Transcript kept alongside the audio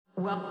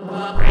Welcome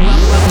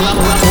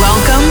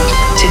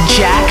to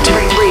Jacked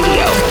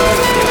Radio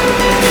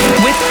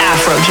with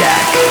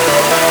Afrojack.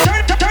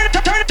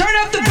 Turn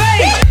up the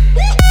bass.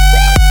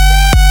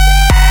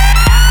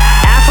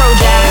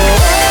 Afrojack.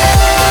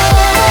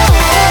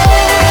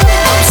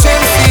 I'm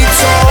 10 feet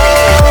tall.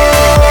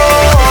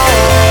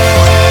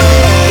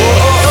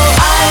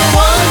 I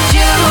want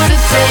you to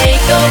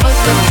take over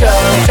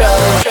control.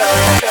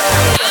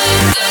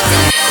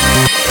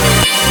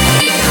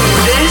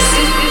 This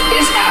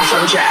is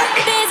Afrojack.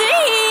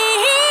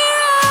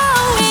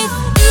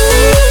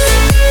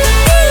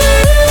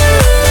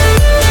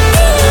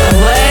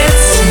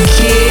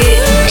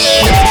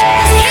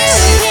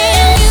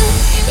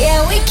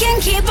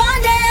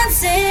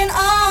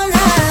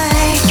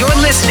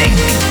 Listening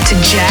to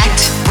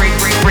Jacked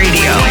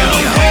Radio.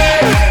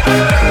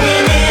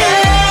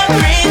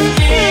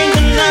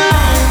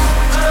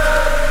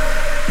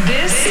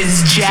 This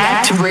is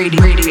Jacked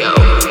Radio.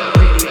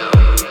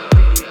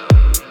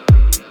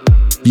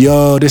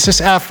 Yo, this is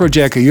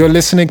Afrojack. You're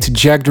listening to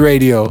Jacked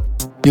Radio.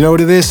 You know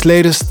what it is?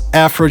 Latest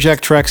Afrojack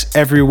tracks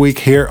every week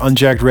here on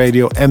Jacked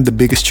Radio and the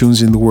biggest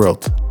tunes in the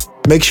world.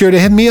 Make sure to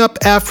hit me up,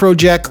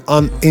 Afrojack,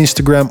 on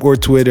Instagram or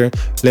Twitter.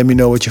 Let me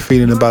know what you're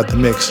feeling about the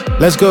mix.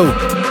 Let's go.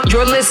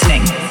 You're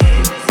listening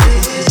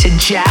to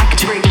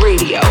Jacked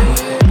Radio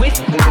with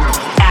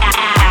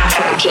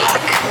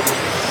Afrojack.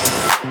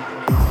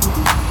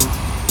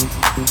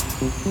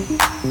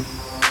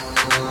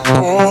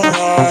 All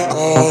night,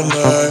 all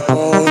night,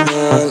 all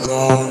night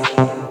long.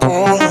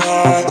 All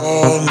night,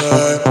 all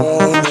night,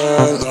 all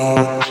night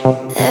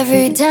long.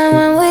 Every time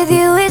I'm with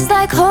you, it's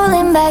like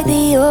holding back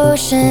the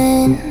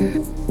ocean.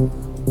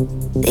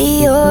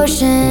 The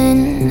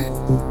ocean.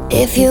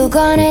 If you're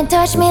gonna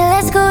touch me,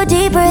 let's go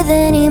deeper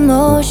than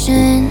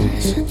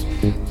emotions.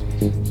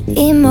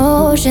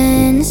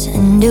 Emotions.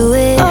 And do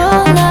it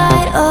all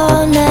night,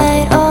 all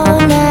night, all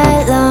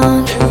night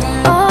long.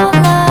 All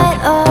night,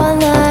 all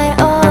night,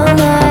 all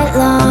night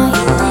long.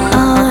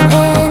 On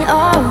and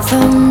on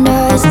from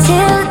dusk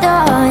till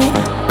dawn.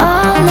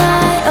 All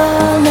night,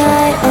 all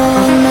night,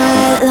 all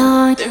night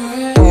long.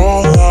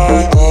 All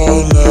night,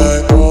 all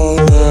night, all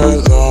night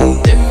long.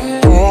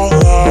 All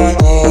night,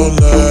 all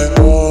night,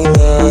 all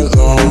night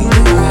long.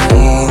 On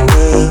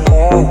and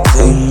on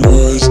from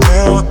dusk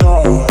till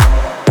dawn.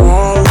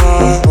 All night, all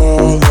night,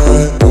 all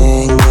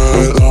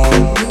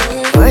night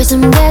long. Pour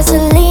some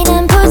gasoline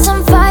and put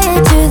some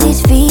fire to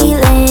these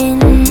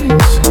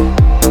feelings.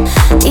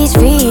 These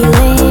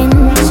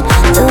feelings.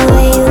 The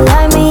way you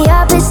light me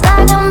up, it's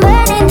like I'm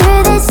burning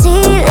through the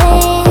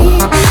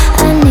ceiling.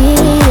 I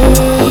need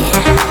it.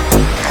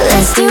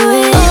 Let's do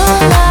it all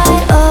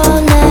night,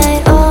 all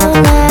night, all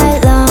night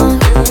long.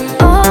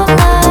 All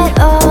night,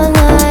 all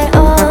night,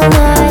 all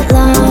night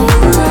long.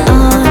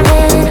 On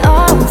and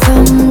on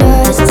from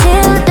dusk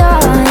till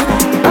dawn.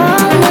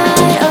 All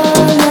night, all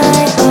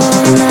night,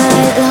 all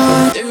night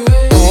long. All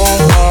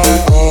night,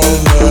 all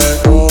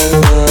night, all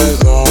night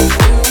long.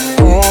 All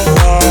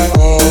night,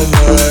 all night,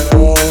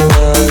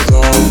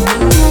 all night long. On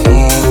and on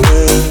from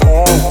dusk till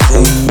dawn.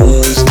 All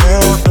night, all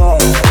night,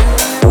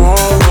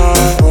 all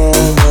night long.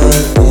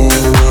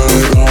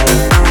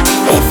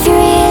 If you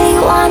really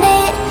want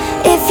it,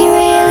 if you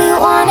really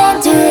wanna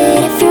do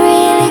it, if you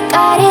really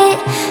got it,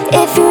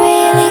 if you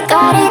really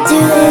got it, do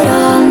it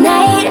all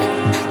night,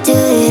 do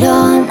it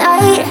all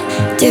night,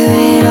 do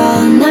it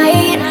all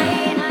night.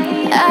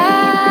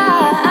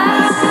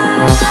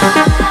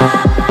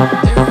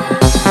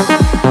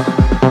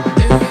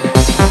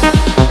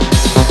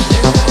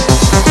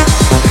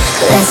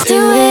 Let's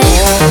do it.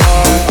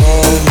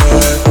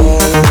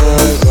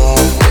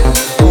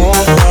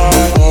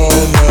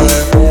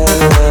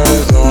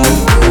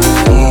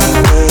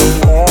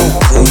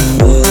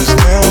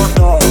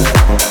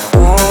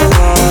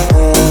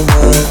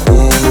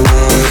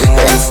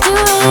 Let's do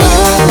it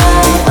all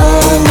night,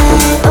 all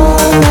night,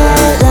 all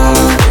night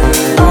long.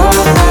 All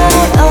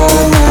night, all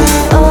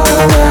night, all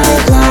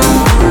night long.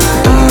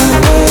 On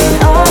and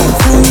on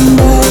from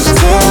dusk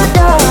till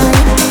dawn.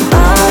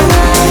 All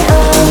night,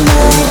 all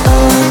night,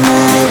 all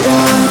night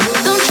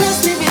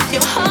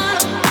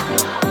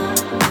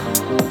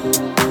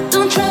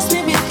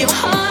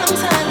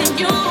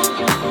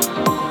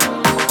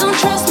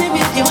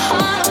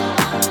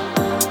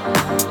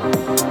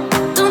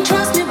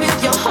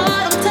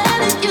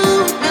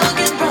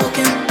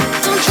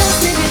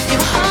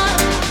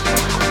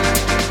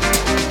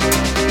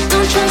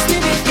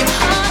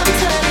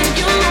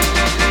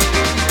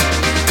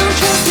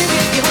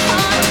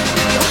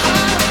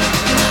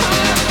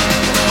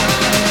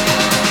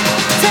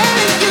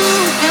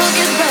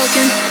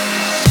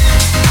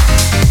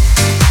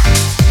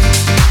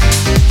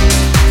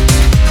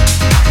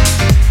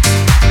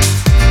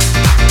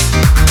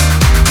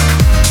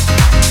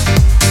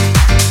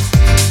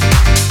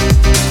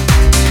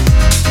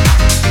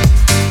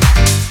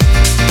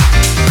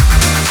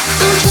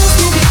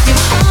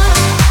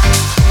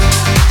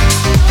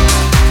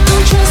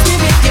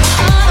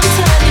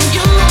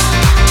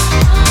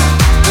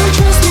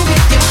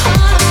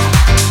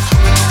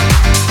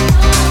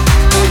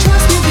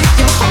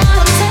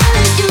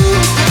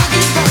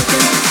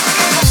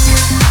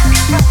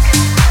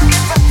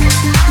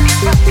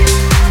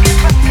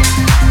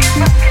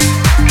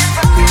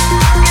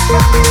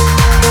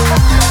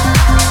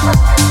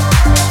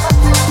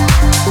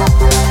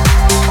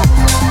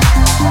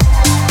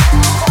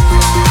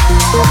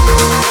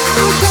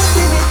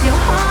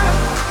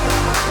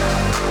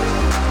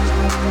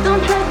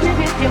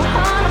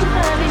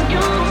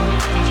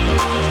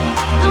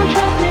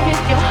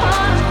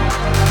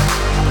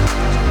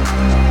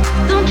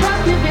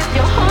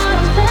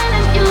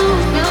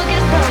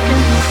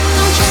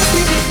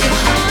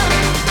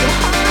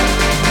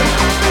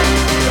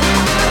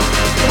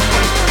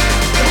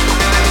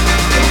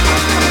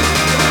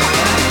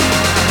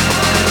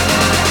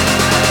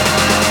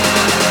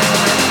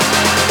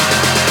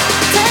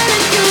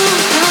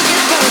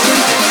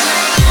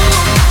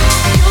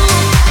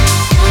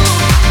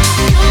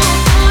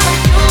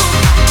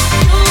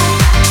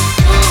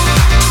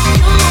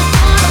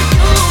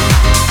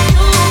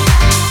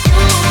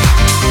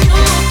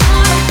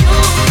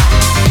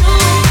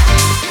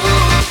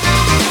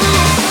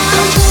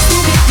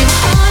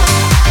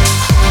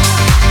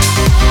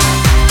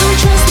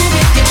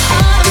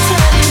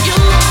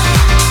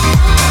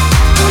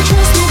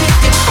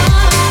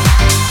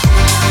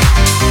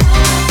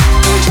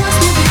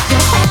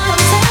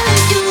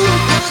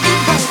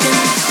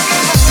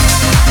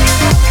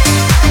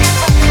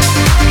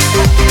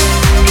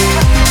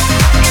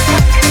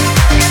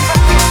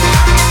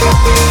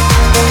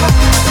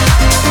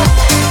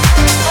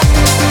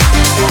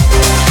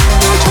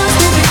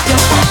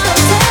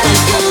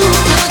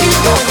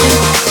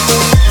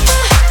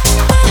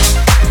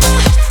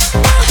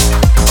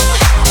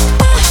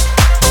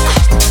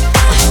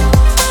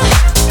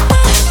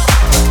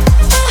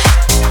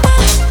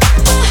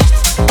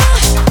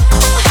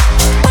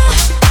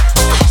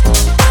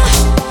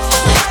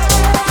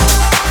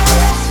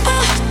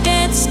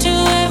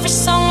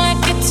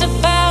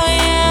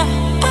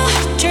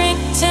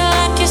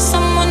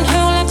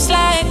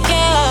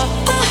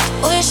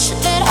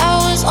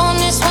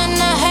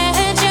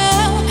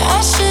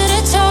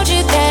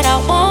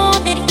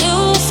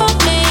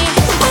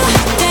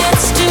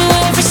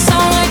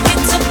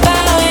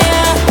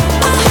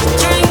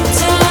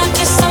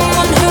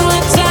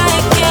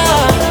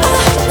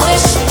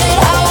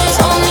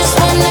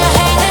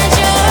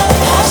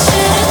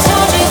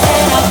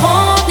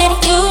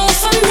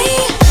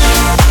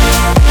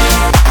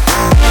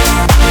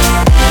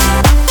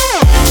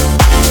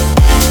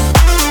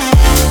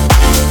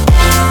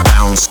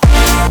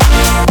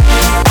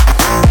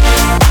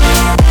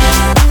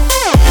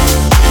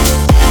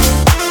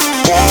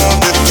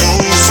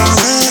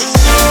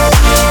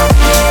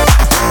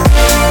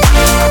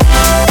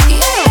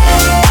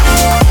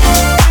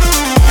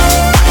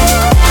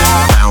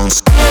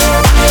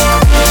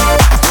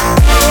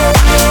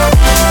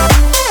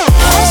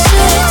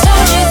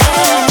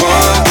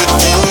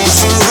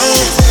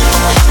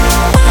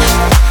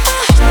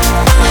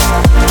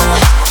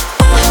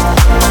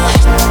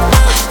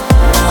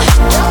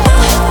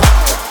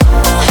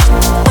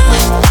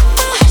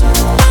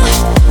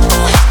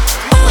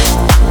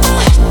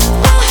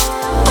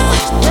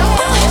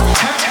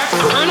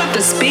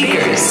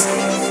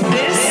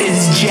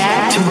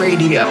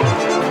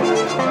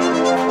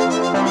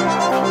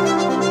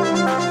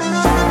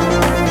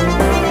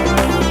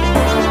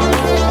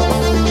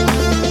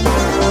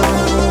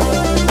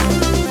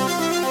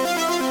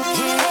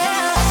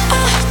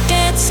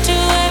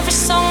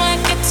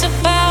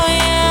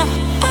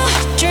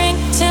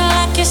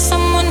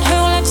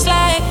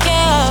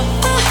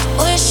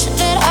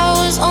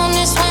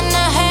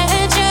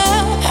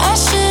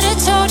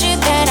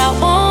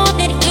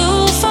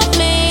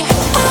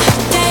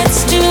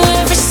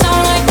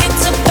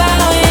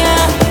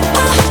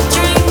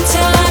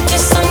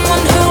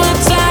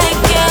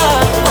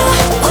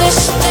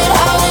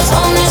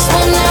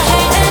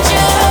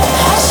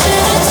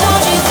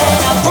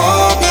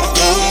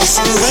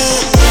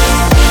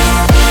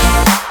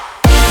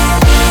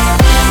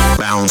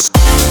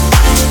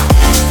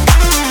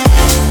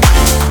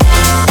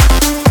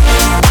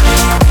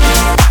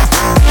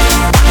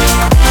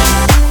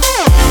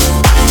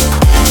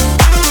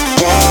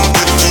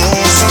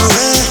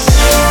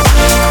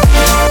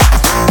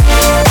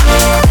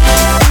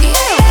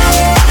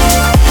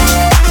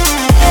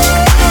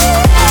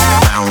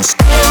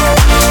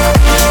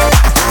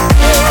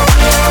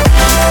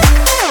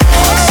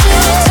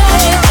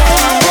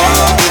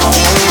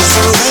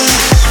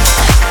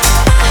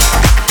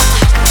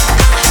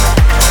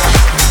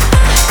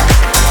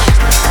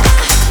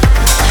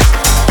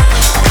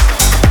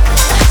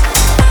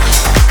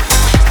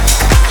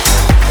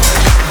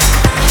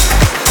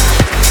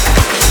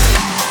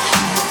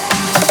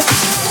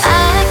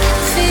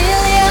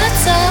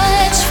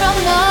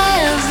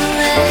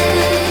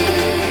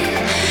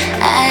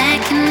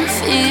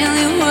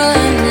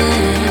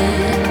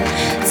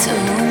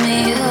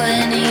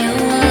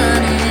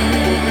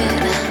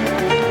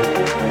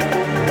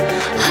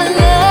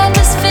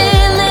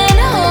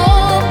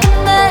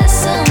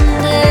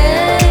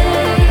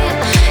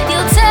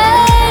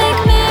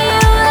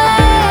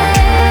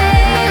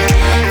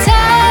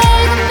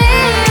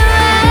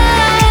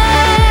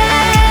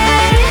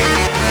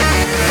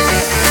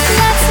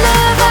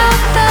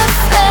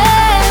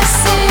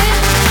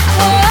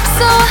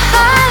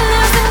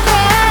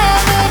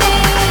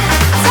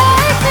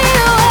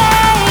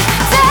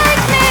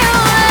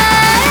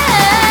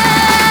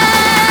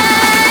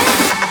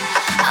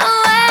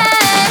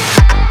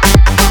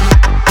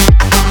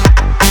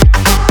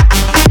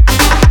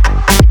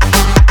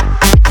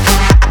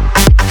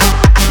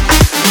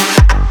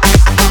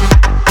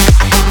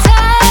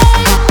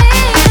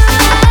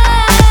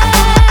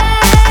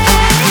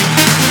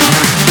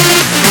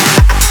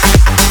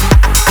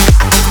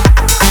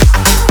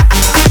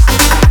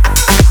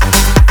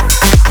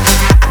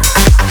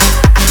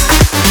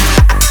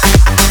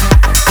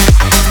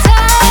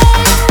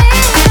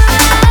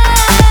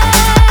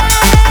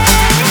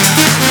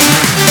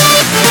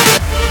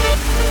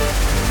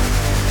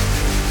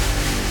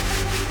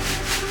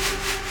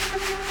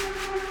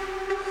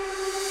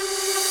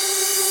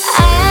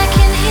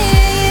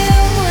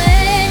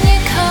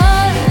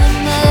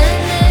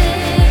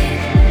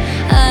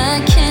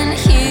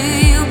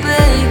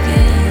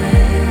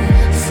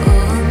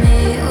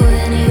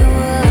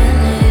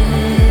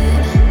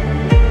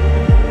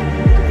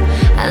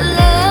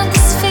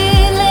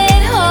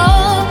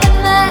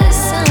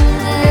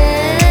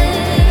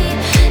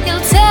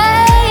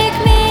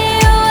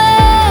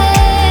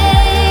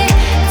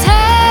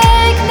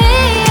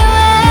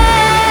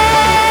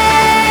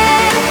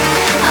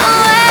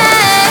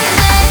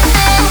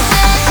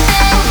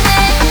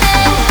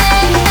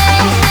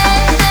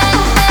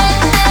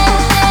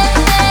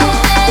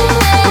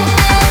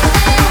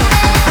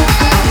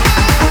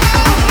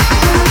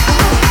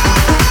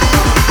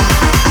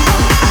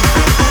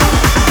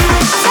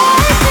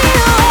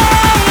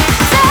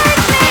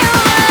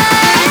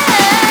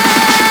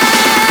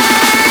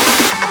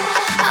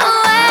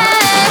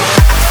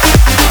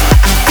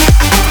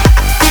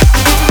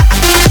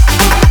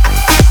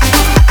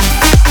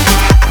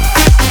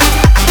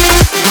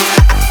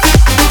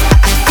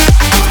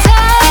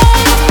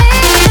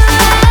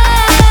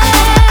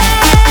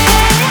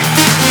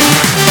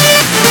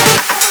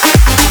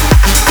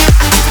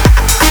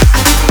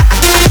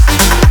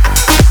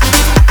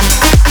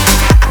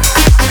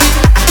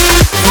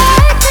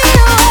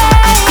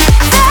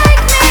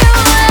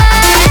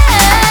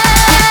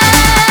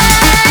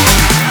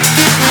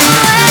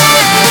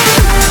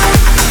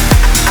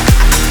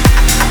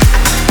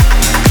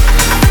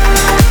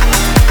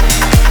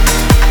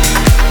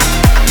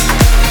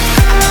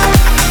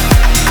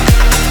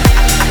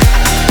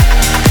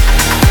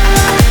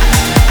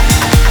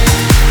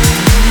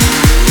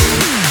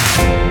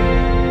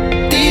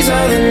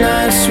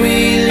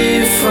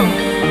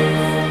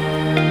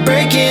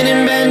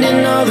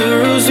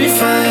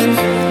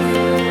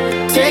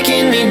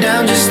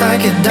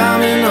like a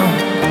domino.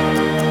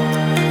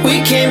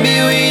 We can't be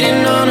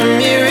waiting on a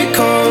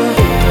miracle.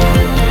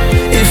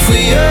 If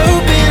we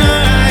open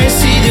our eyes,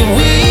 see that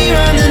we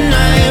run the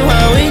night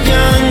while we're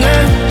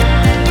younger.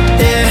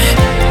 Yeah,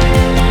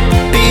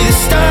 be the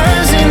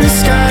stars in the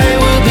sky,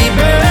 we'll be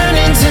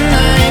burning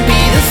tonight,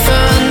 be the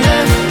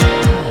thunder.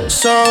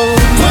 So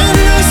when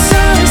the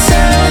sun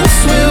sets,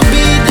 we'll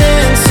be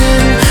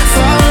dancing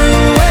far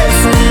away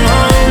from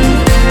home.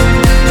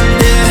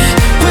 Yeah,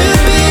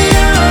 we'll be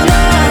on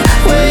our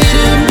way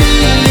to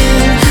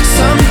being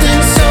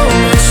something so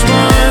much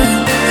more,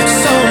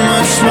 so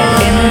much more.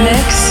 In the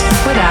mix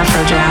with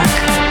Afrojack.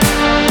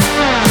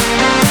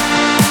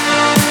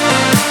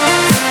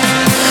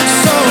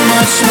 So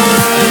much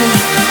more,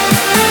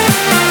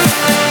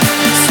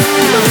 so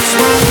much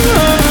more,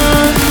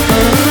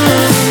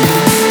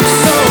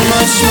 so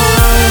much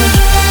more.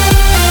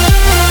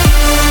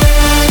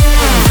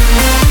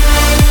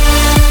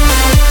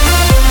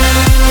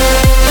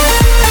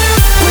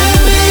 We'll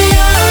be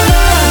on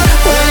our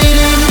way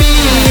to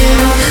being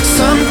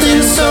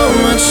something so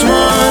much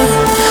more,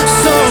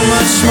 so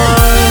much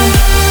more.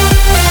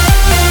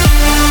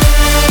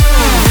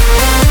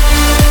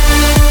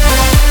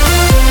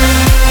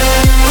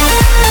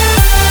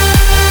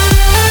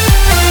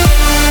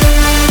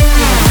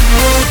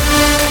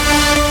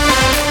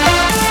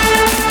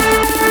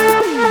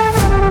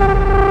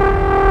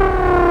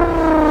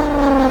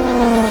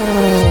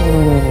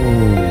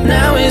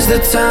 Now is the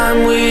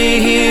time we're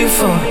here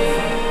for,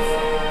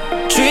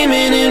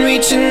 dreaming and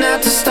reaching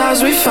out the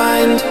stars we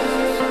find.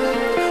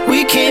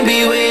 We can't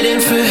be waiting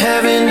for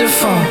heaven to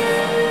fall.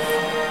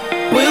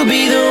 We'll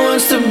be the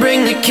ones to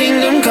bring the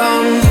kingdom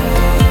come.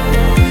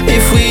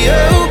 If we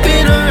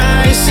open our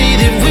eyes, see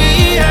that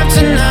we have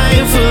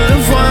tonight full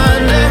of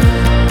wonder.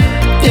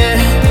 Yeah,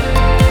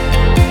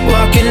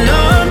 walking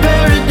on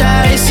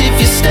paradise if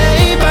you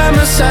stay by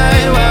my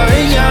side while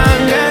we're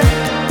younger.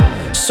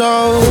 So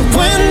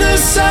when the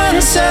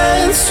sun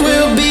sets, sense,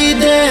 we'll be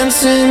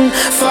dancing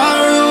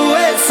far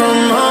away from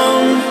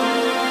home.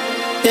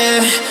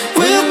 Yeah,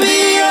 we'll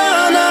be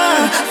on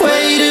our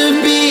way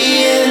to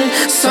being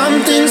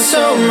something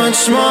so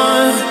much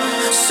more,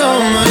 so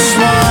much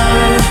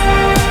more,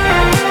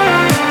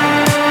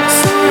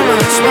 so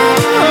much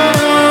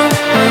more,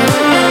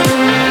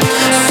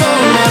 so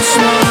much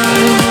more.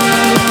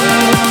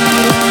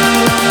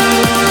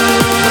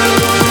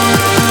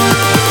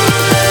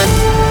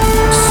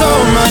 So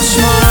much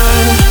more.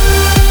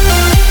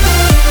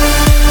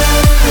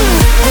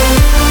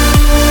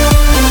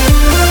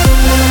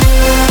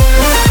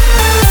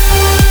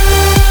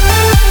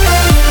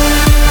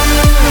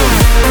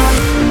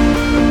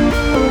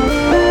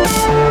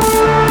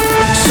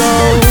 So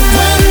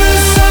when the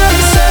sun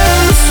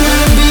sets,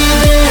 we'll be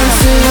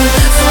dancing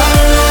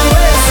far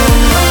away from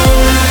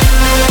home.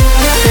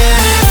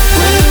 Yeah,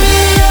 we'll be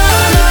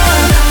on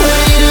our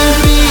way to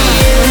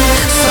being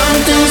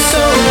something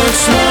so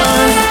much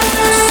more,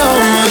 so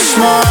much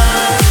more.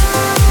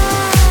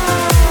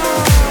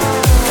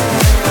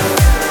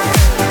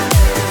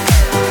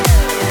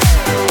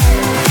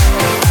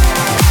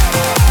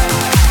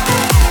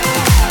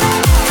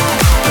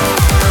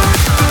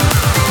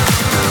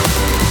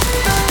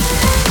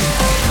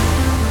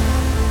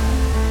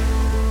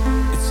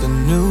 It's a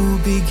new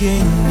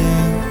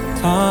beginning,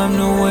 time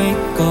to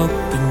wake up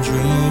and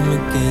dream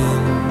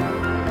again.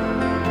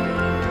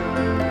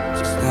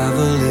 Just have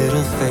a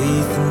little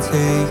faith and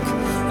take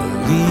a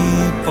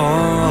leap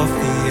off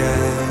the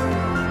edge,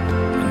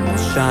 and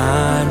we'll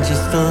shine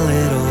just a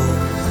little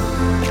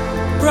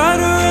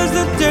brighter as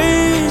the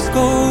days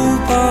go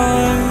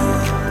by,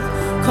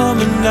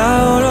 coming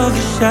out of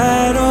the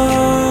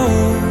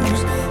shadows.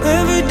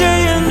 Every day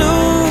a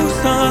new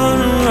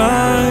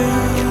sunrise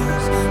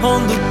on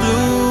the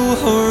blue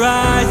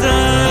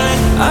horizon.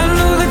 I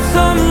know that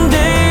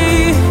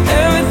someday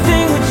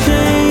everything would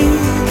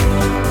change.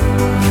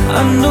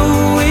 I know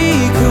we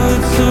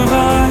could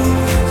survive.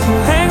 So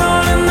hang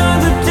on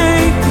another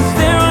day, 'cause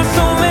there are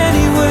so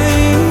many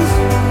ways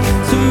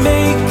to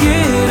make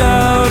it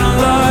out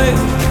alive.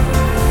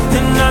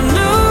 And I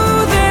know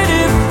that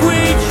if we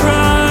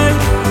tried,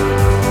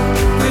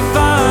 we'd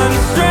find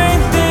the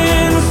strength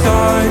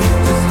inside.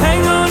 Just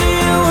hang on to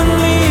you and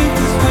me,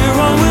 'cause we're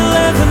all we'll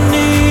ever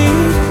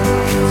need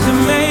to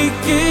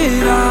make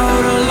it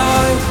out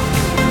alive.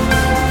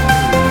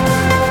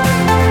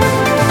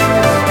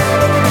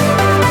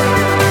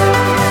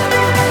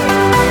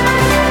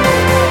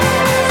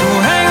 So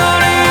hang on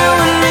to you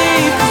and me,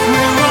 'cause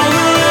we're all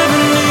we'll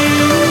ever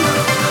need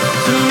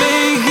to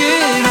make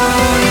it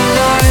out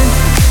alive.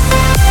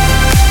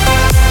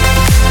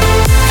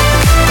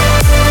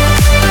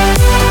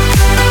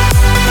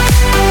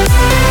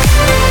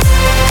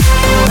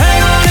 So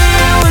hang on to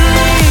you and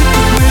me,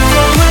 'cause we're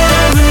all we'll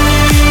ever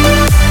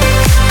need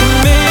to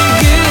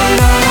make it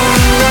out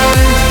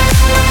alive.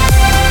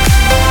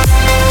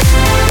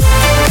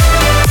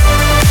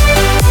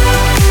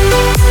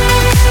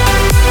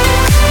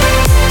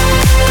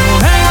 So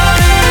hang on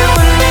to you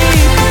and me,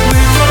 'cause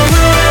we're all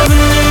we'll ever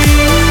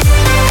need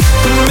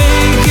to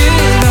make it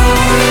out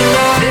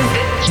alive.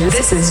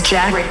 This is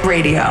Jack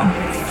Radio.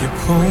 You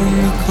pull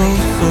me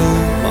closer,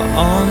 my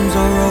arms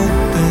are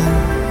open,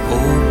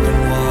 open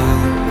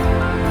wide.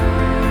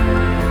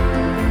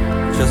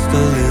 Just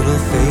a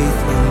little faith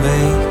will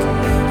make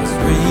us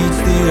reach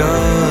the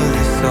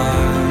other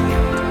side.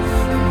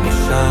 We'll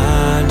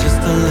shine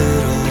just a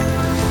little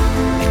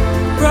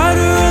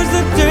brighter as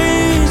the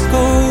days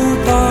go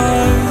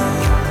by,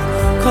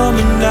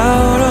 coming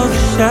out of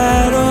the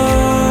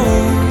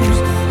shadows.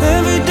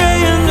 Every day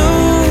a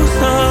new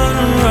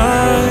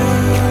sunrise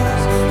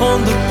on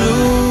the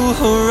blue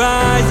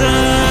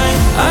horizon.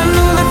 I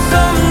know that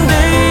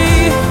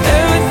someday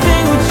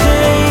everything will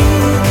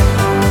change.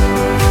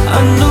 I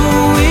know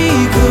we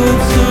could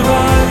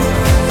survive.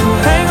 So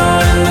hang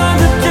on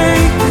another day,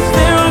 'cause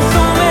there are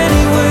so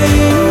many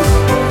ways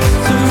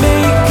to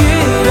make it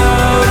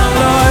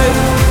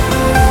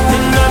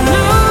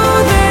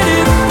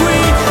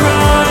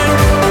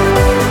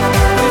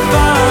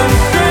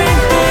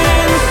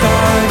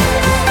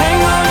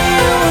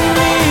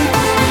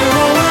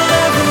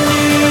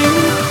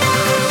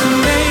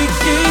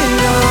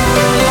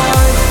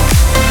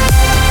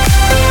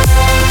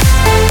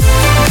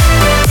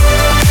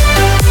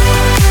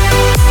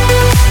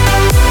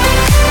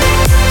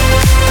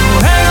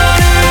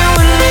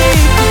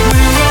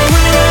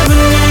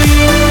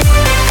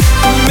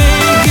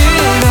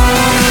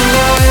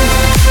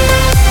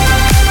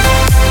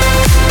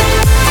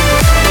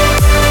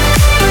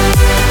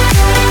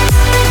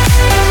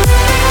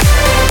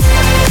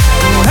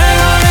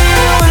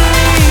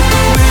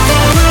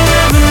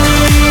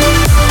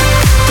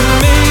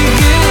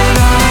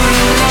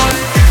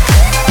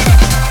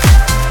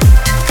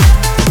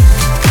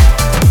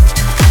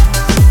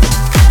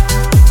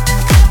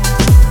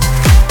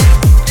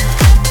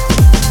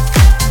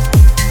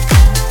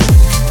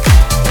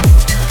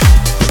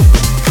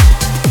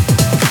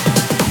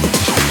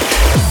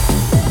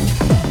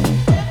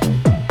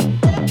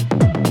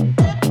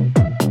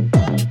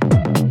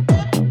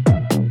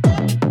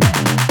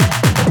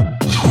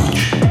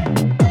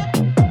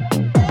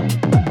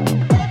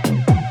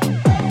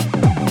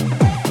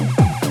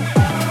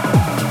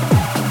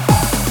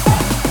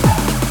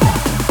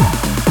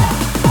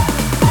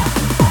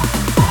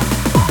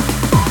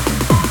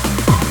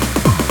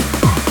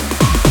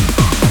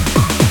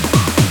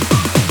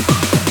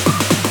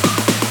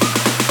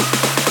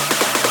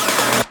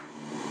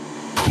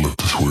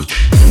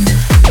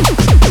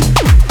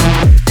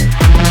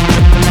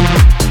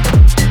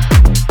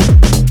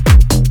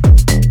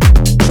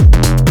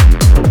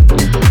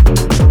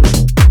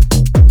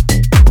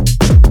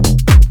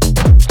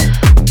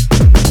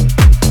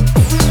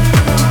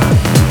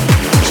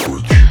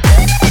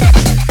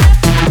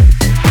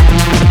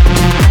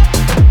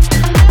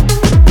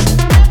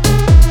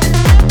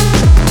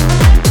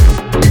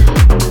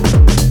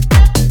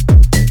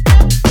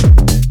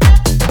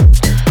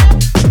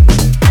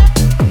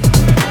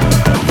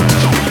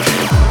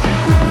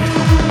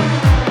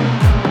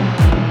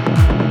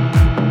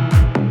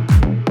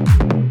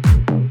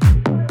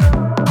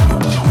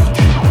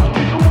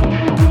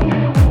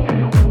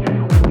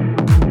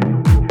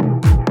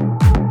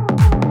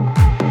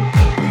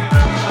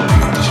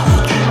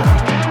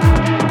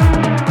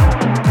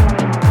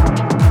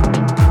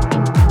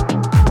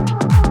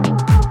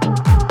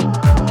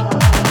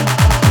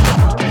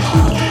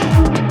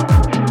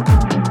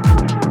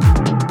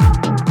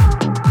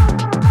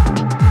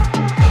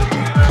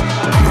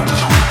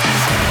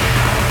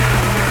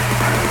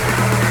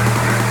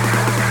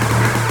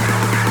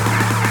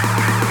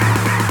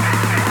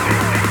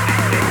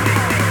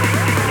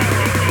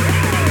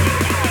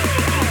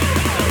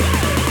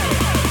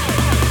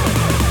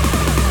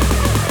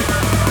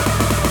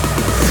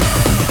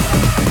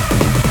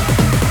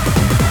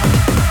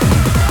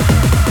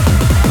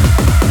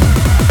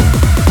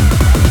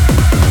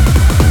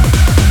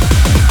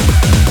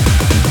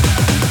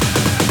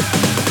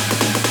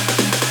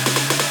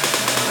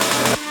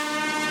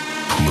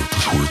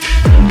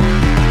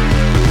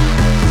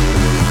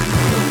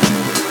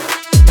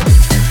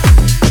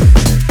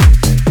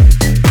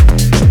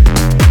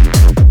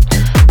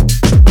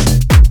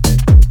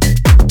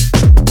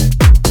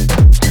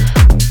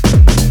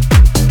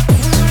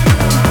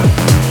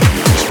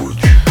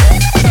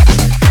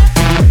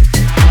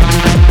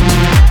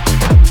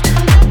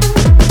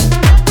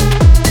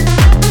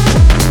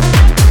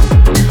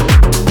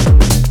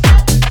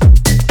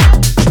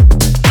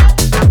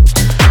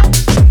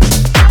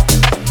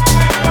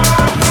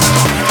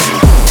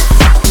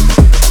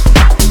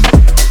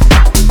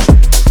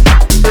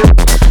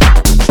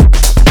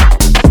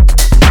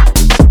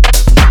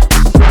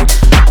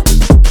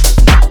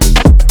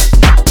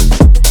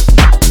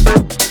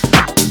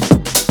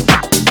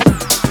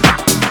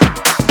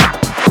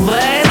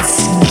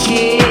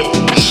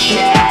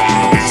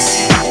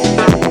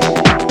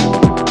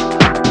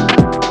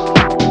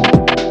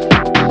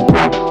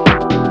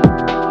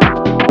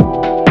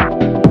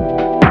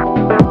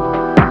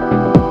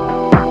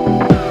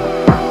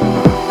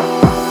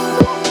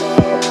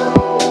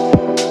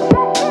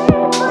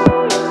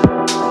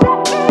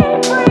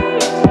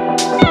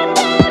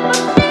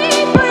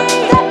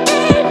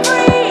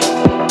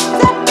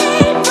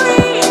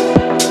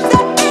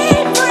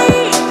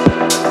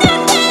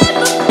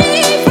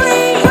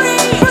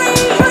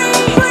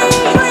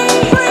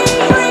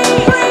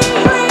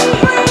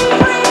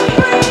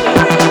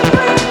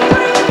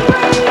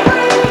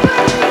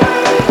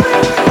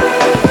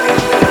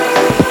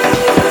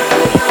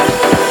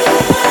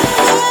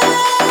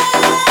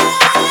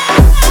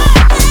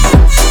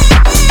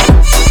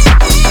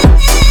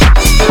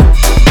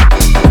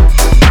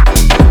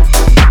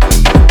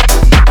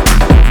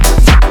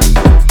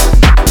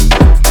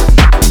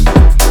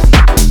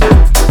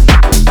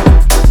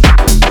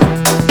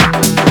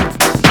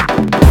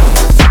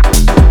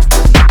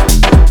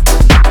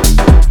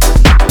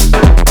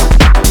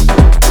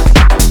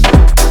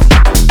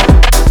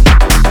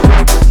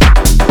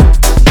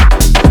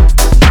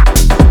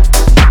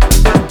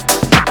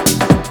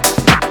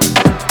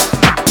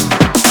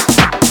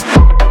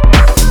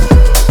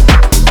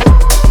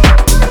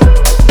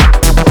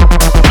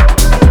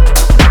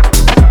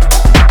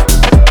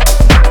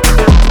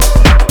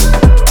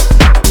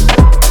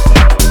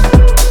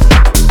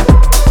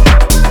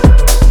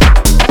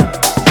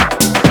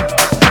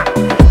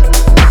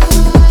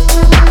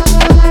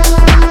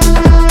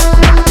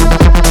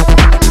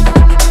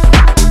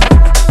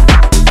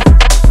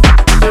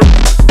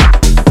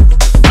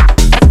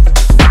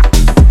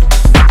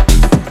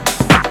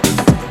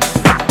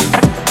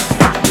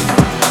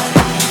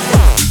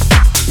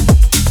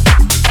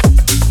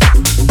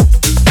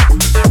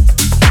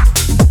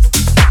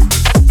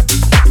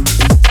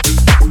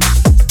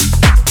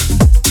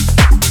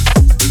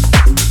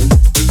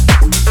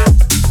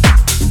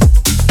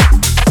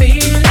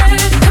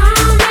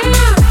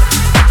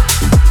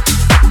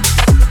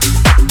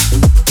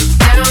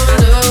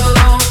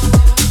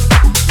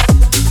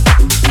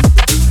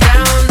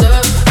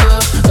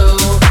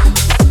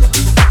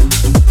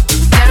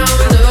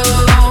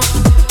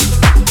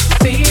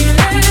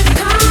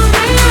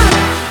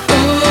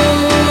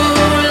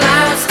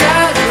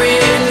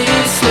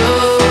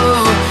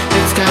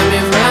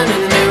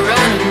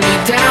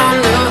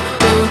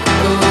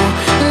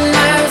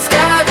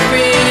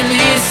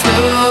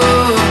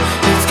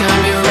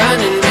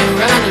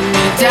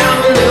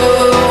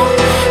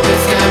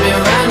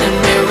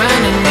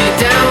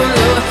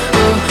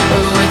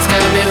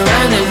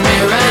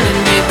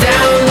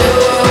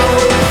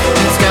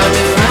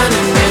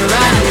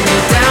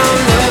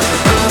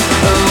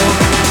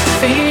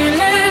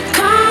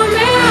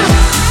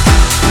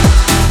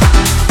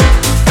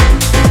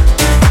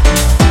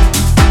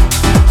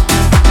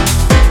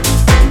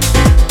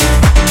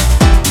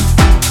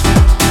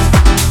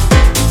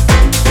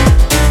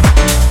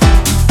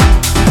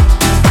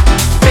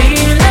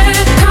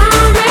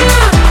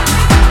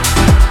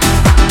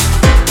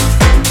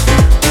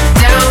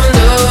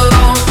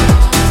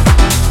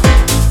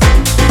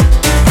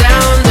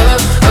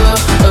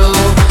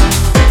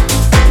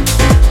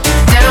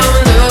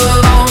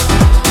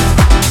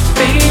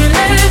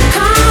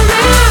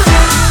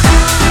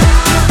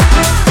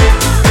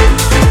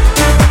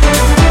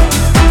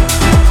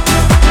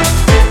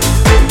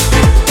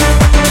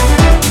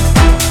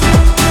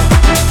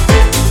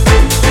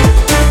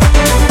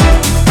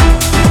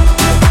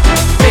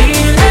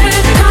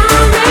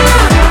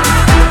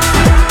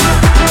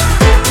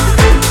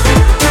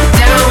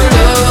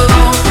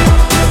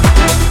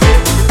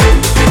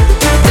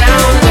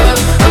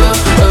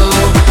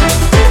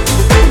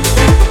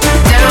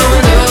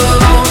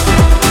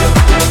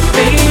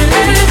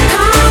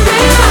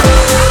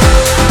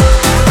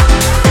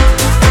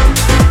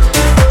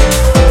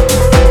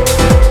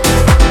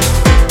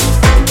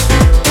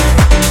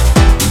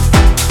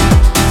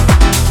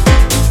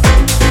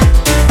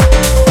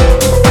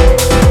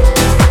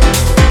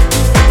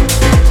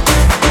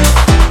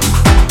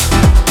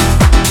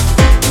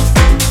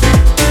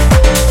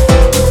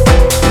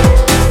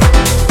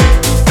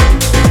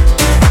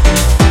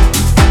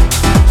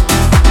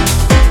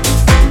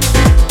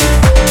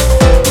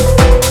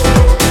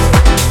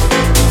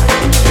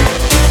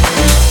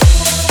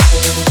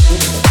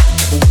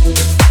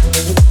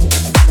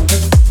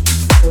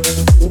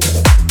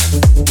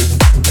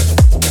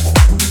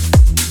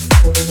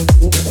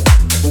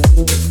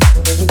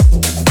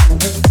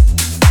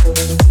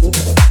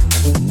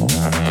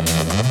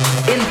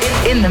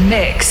in the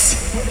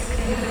mix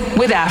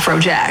with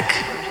Afrojack.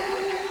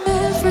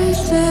 Every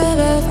set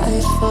of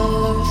eyes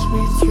follows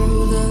me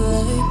through the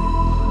light.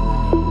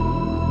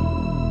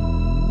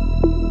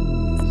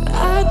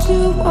 I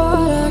do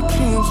what I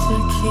can to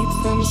keep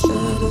them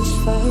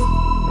satisfied.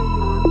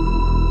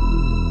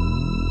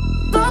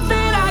 Thought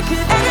that I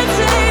could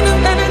entertain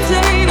them,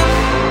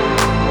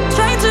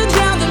 trying to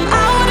drown them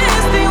out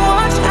as they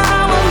watch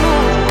how I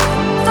move.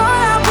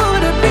 Thought I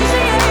would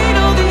appreciate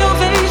all the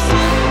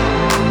ovation.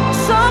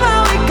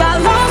 Somehow it got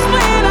lost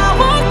when I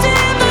walked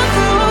in the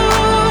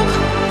room.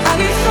 I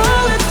need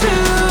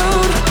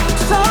solitude,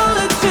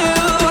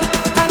 solitude.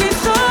 I need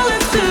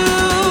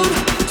solitude,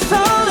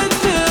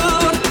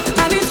 solitude.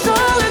 I need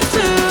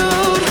solitude,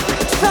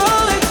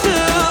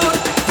 solitude.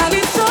 I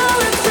need solitude, solitude. I need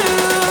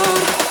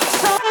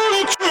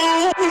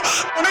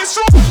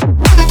solitude.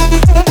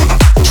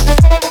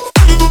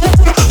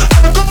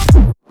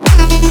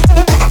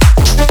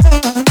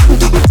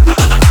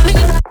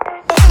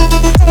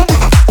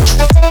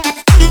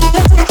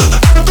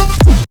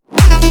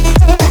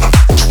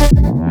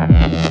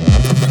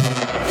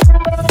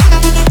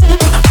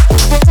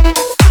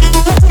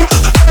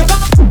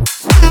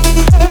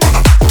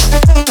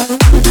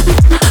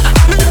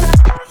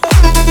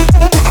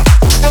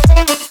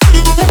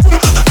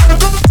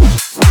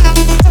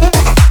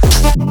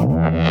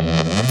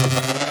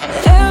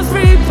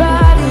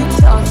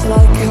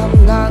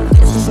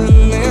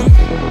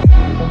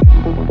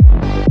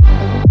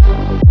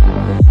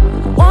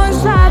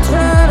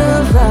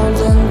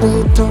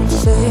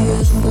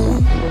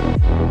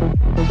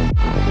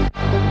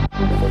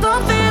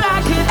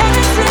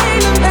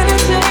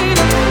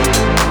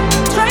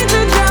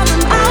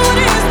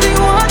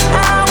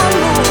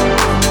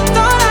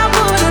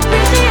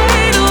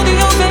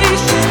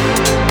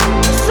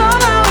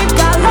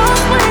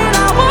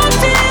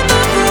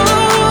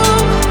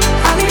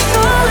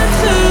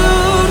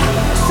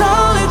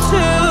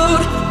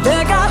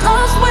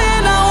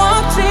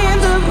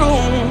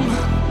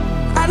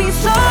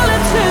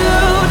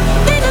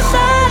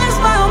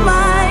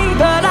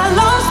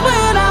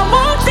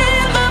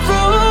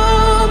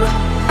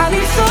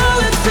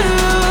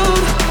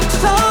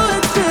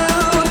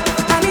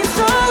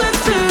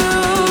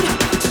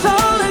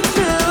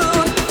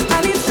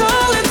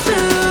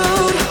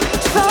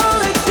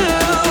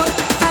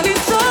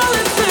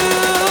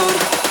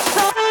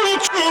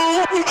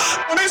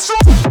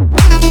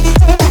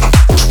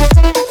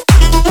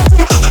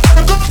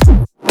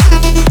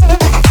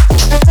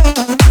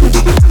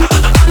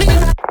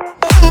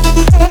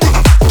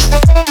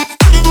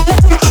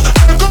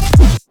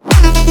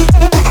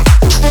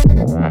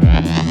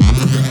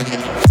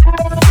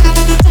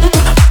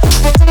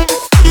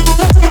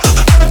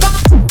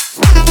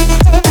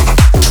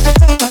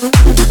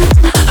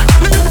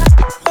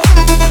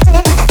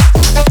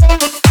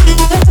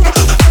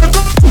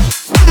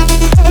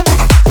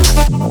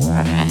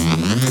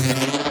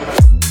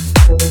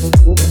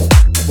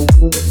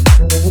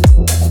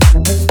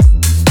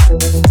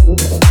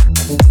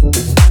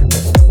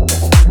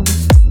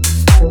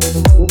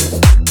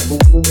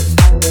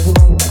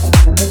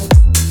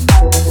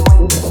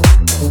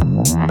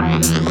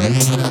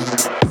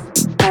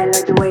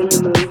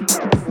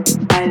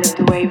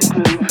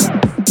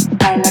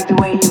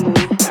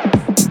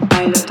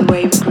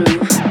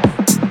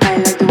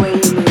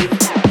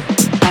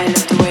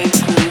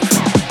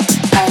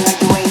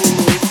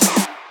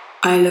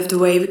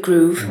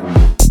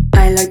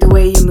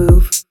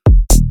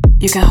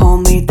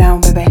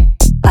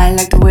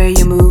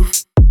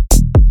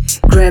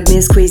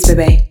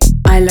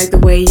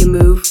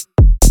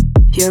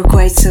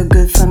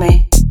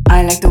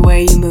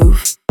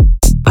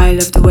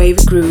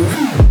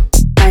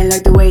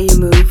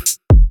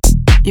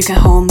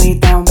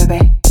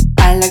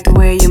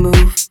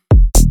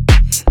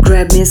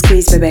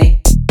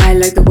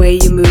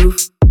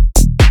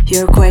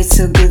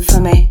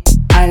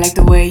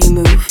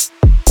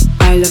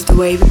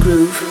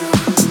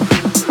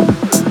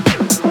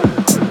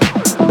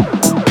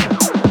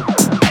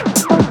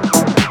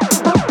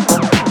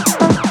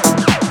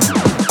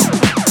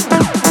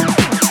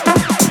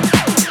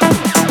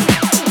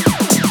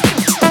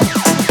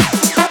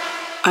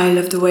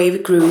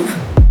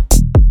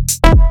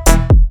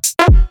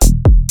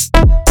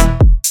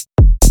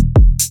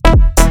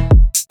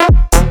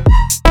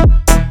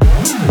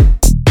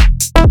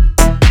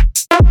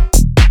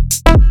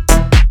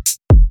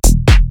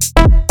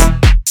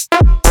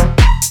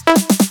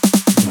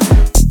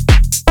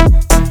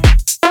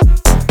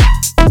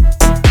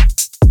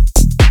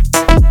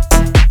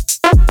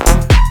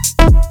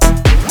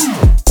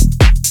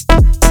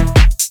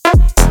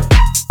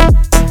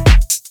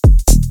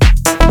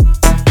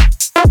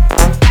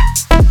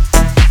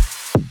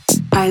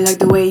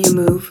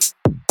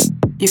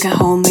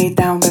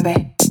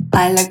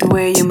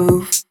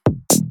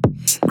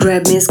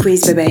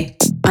 Squeeze, baby.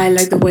 I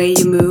like the way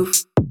you move.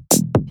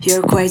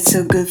 You're quite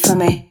so good for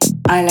me.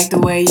 I like the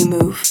way you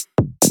move.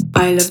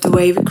 I love the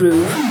way we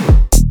groove.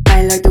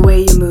 I like the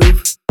way you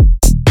move.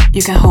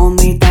 You can hold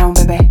me down,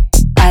 baby.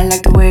 I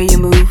like the way you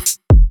move.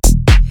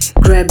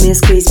 me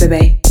squeeze,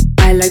 baby.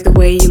 I like the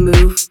way you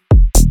move.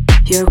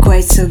 You're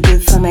quite so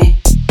good for me.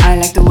 I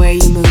like the way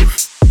you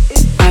move.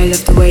 I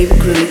love the way we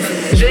groove.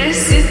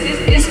 This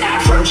is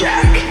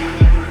Afrojack.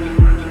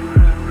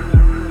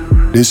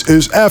 This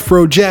is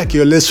Afrojack.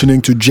 You're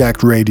listening to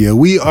Jacked Radio.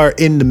 We are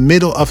in the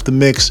middle of the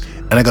mix,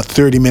 and I got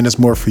 30 minutes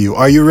more for you.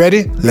 Are you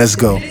ready? Let's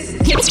go.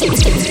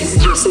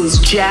 This is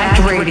Jacked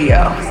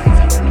Radio.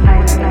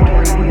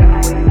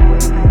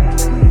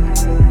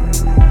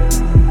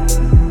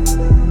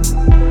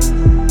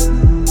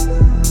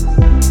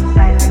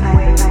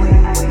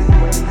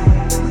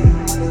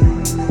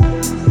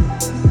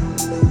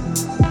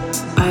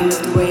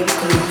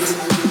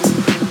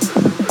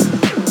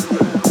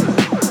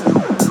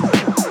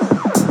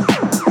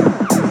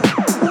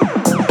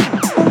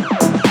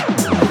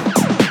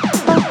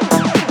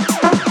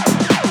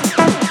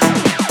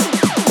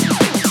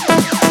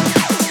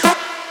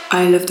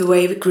 I love the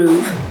way we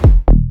groove.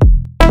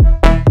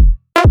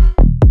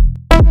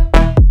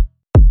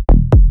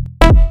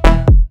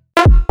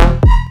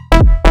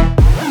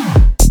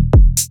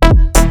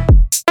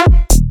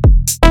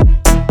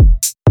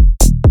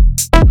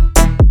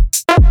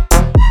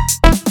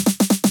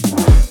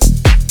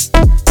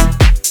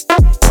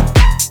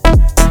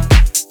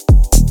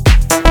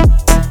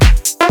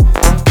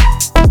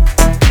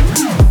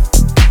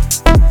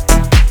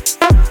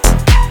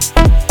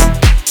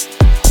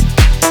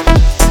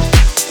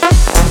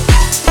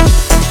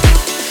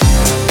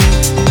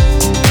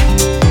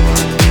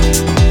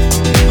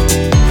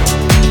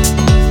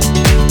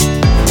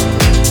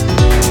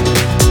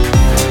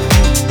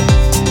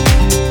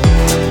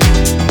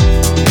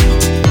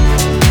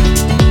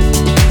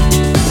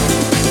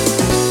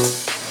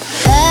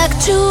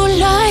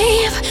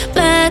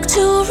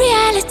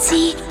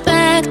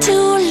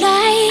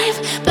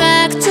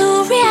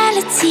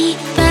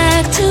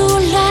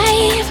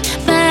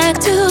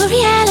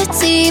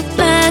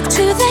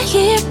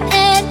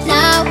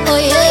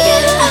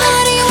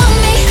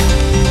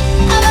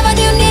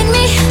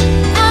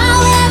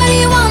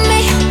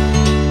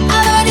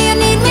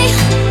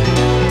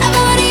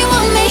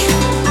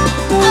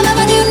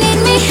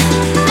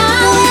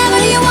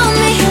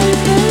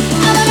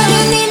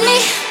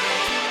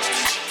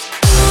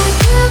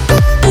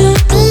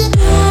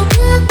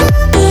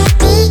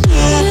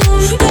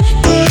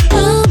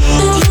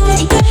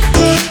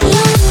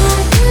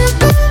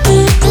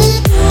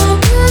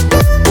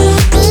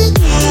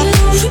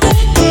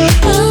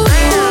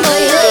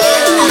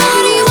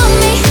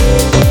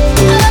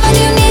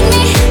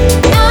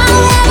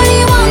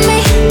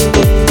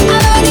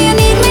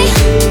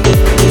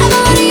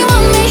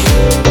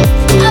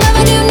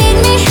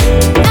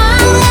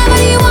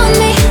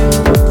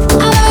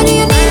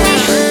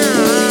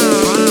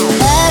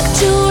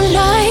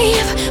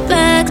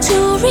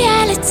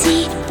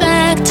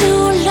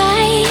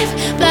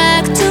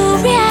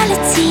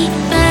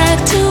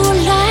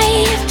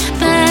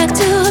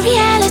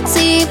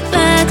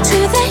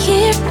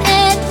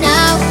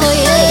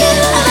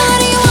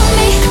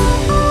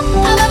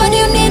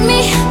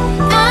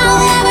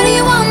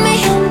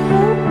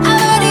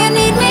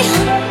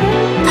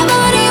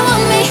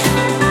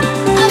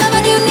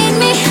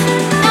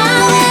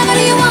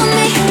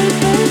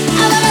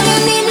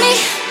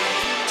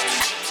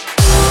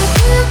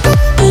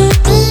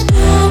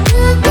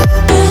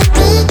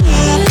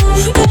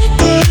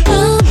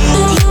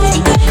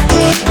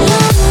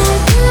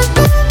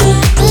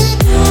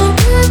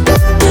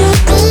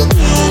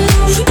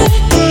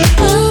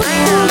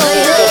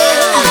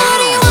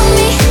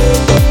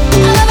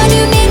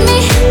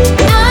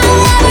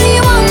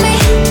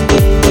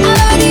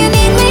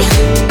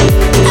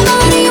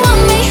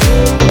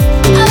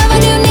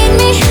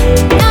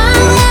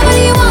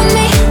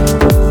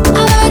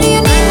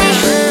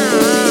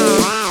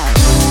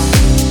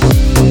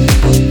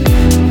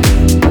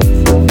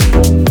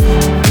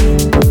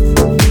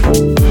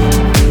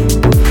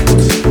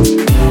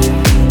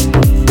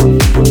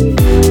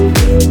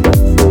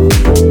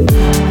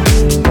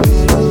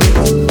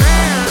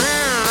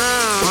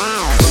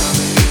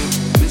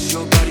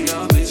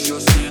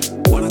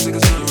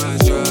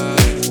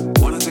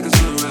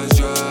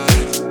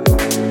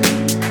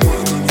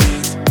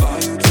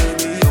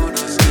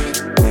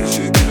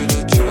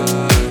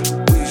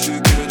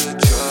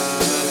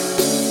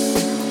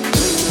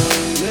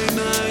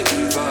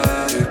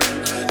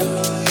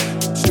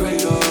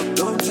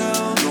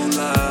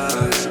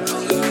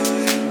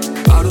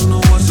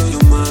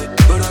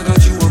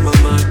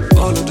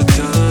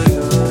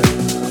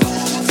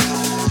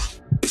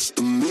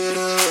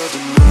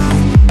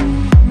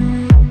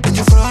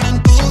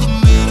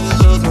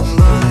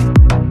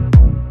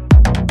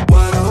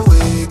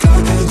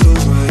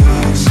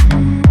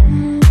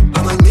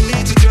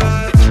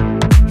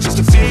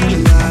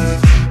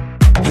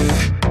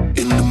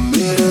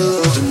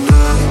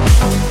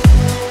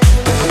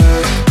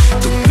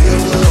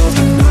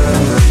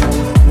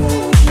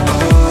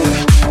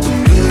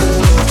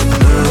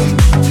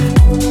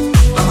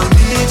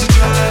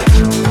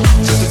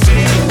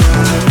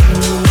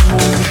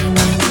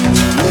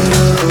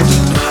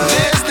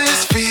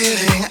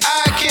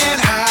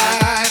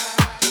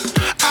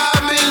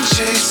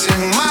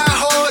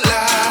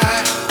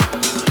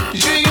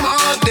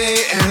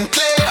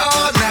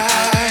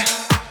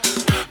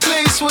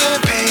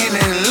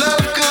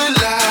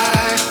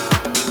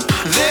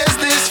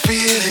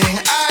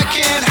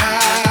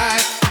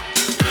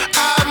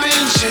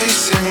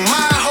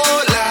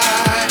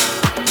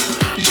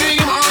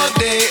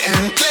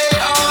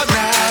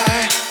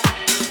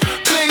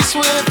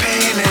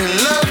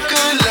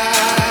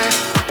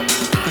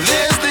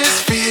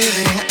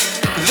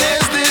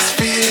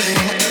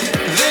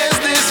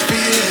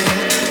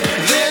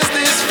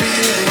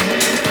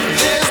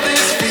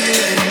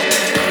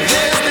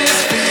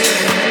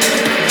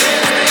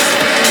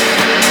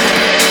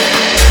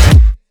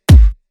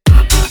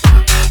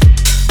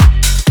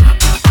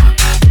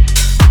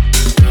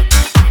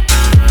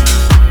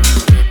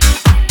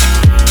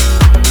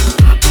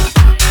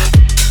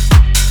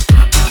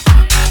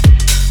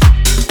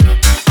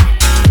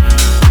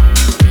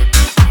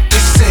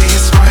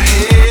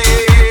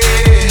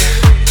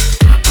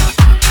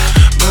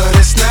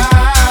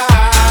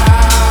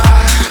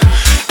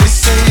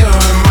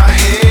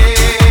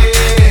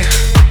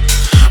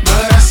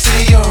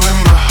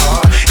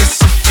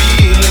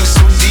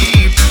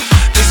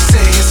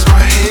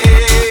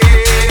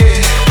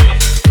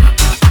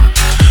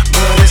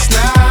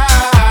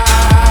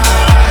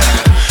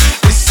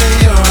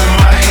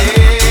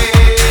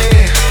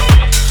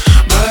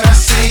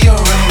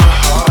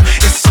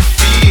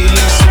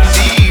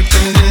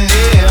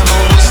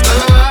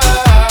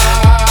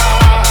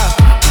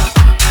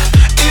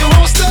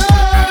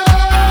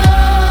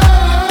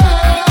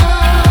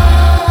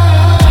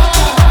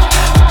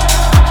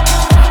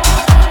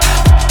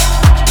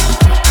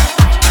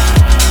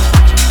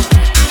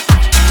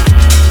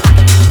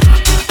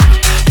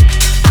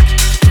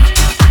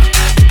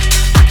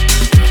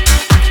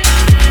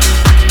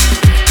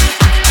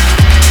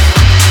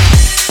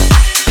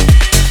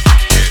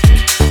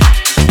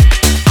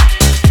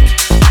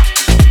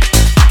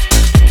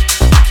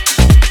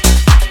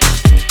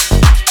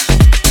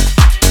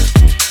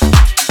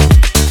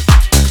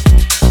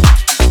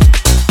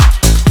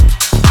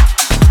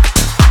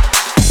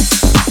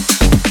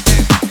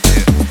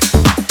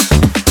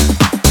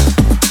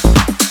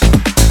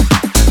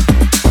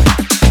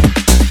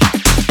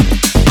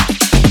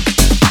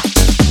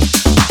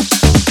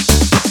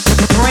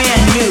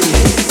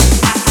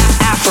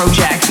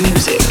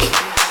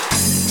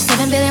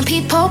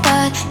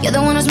 You're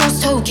the one who's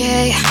most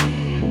okay.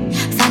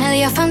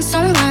 Finally I found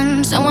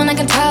someone I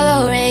can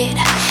tolerate.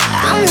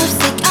 I'm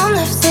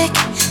lovesick.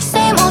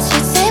 Same old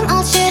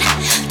shit.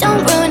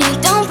 Don't ruin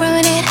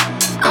it.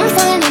 I'm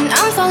falling in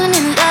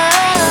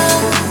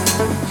love.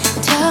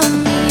 Tell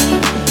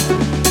me,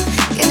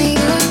 can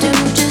you do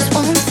just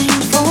one thing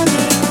for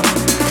me?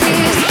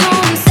 Please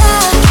don't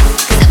stop,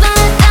 'cause I've been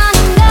let down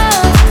in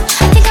love.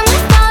 I think I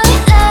might fall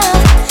in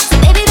love, so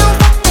baby don't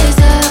fuck this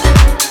up.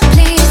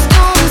 Please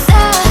don't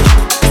stop,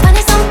 'cause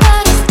finding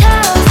somebody's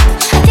tough.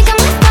 I think I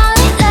might fall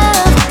in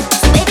love,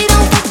 so baby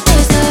don't fuck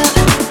this up.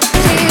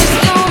 Please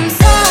don't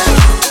stop.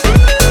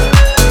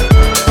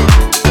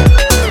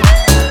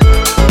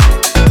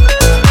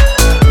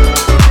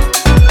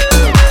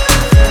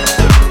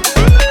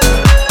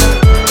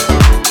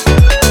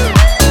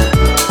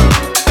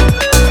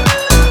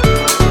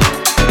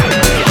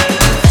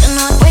 Better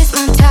not waste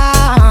my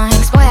time,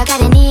 'cause boy I got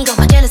an ego,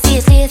 my jealousy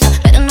is lethal.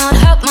 Better not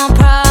hurt my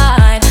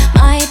pride,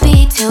 might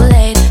be too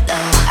late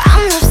though.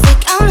 I'm lovesick.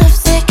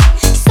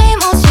 Same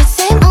old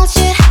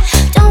shit.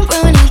 Don't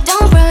ruin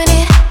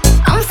it.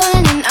 I'm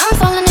falling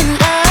in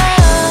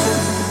love.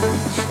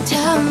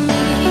 Tell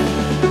me,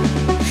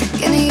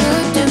 can you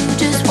do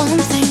just one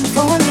thing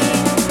for me?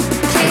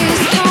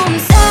 Please don't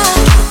stop,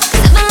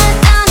 'cause I've been let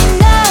down in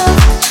love.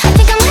 I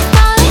think I might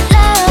fall in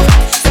love,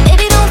 so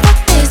baby don't fuck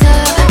this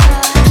up.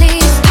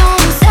 Please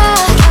don't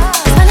stop,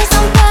 'cause finding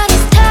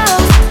somebody's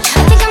tough.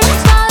 I think I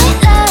might fall in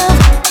love,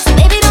 so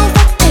baby don't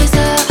fuck this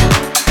up.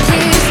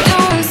 Please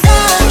don't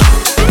stop.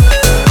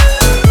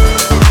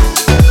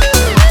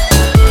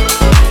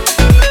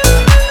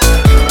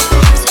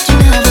 Said you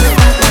never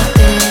felt like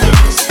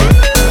this.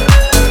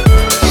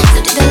 So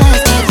did the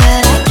last guy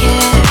that I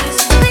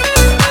kissed.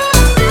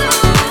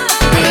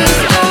 Please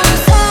don't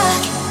stop,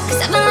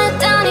 'cause I've been let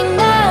down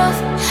enough.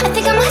 I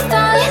think I might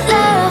fall in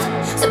love,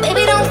 so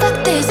baby don't fuck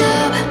this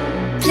up.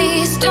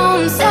 Please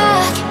don't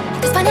stop,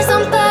 'cause finding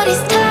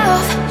somebody's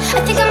tough. I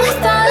think I might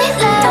fall in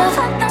love,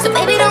 so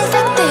baby don't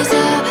fuck this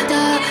up.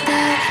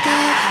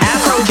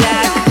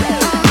 Afrojack.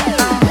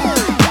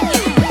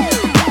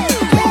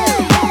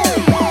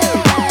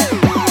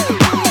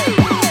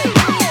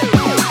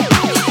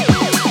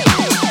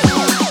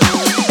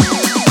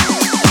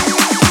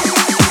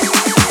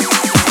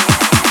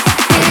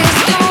 Please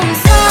don't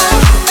stop.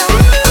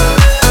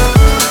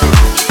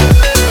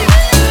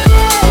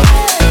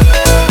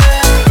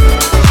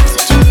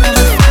 Said you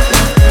never felt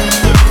like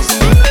this.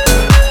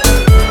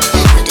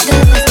 So did the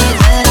last guy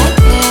that I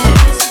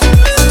kissed.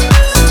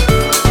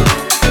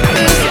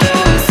 Please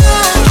don't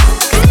stop,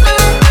 'cause I've been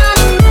let down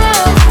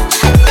enough.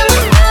 I think I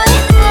might fall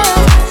in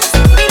love, so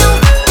baby don't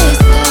fuck this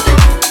up.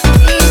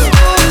 Please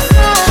don't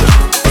stop,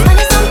 'cause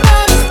finding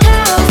somebody's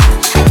tough.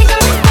 I think I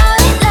might fall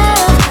in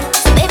love,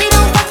 so baby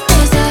don't fuck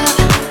this up.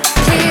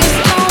 Please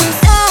don't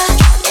stop.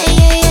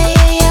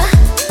 Yeah.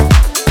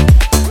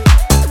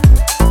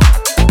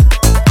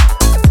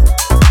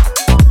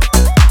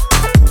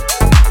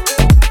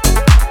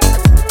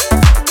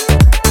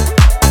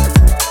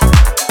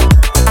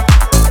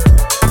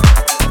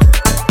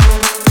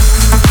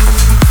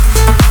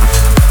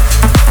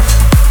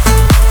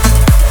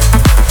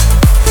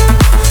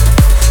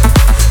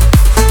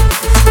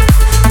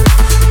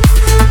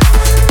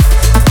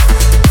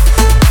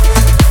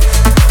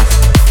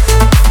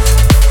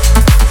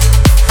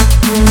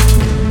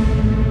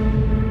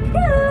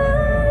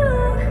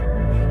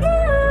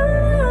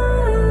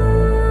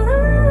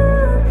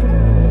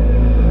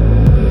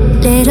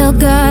 Little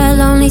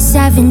girl, only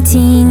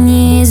 17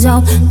 years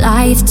old.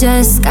 Life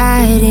just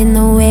got in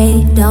the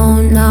way,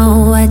 don't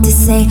know what to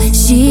say.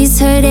 She's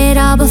heard it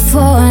all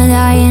before,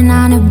 lying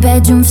on her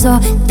bedroom floor,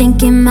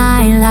 thinking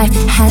my life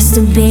has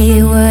to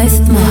be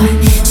worth more.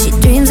 She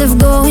dreams of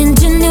going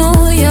to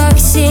New York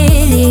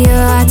City.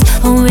 Her heart's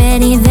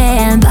already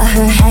there, but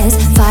her head's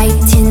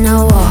fighting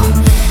a war.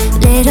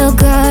 Little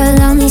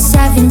girl, only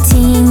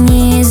 17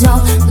 years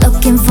old,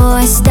 looking for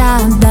a star,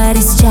 but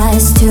it's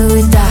just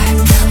too dark.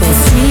 When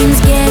dreams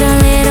get a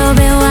little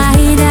bit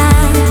wider,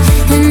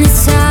 and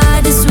it's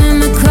hard to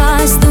swim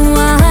across the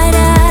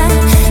water,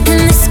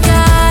 and the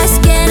scars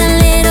get a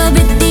little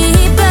bit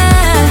deeper,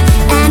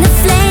 and a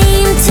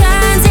flame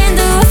turns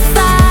into a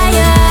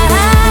fire.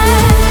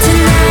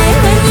 Tonight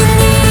when you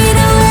need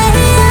a way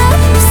up,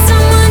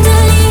 someone to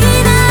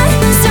lean on,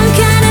 some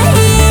kind of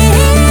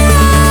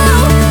hero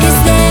is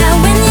there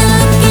when you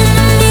look in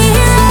the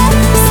mirror,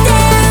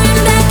 staring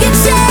back at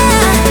you.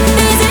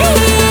 There's a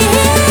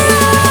hero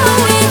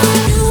with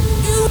you.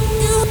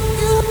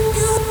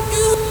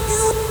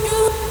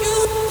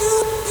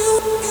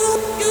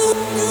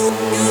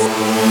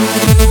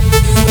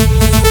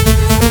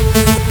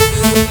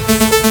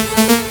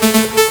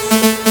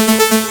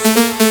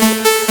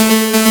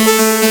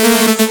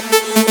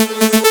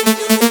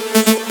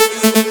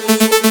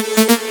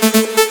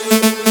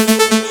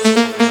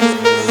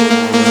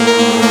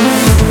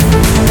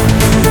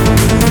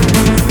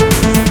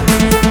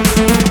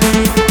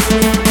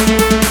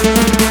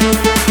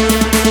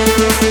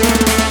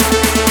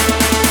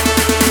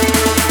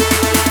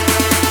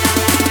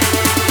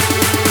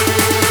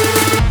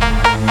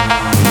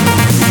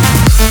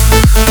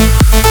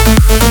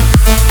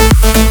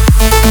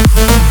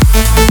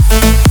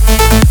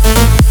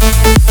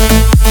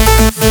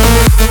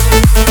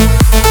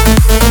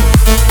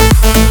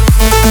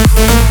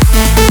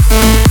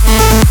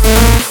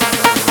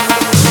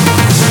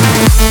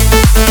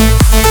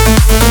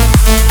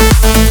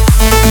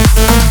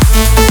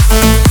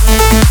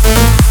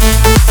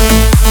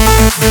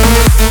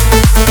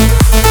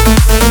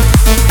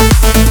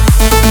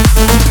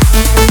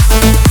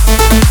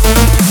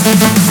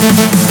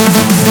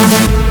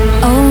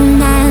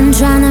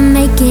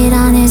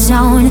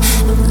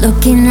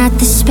 Looking at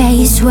the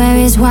space where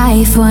his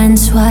wife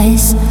once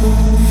was.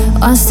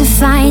 Wants to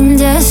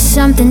find us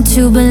something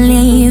to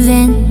believe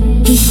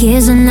in. He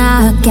hears a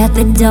knock at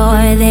the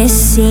door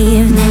this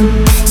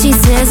evening. She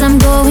says, I'm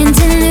going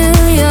to New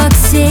York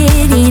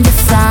City to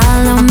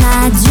follow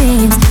my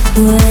dreams.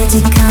 Would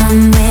you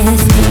come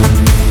with me?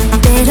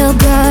 Little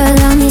girl,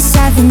 only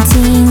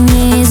 17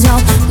 years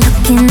old,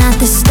 looking at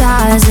the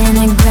stars in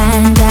her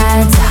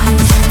granddad's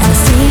eyes. And the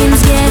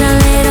seams get a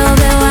little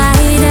bit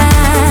wider,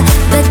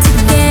 but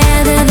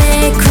together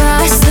they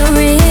cross the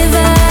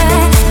river.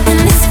 And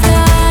the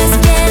stars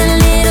get a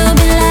little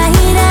bit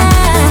lighter,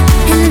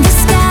 and the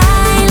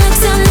sky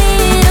looks a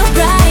little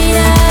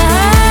brighter.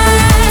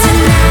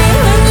 Tonight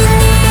when you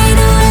need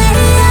a way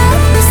out,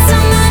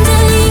 someone to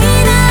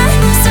lean on,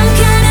 some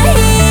kind of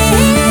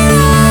hero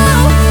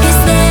is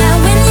there.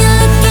 When you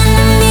look in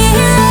the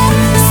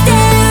mirror,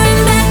 staring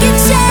back at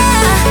you,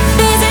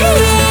 there's a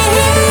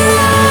hero.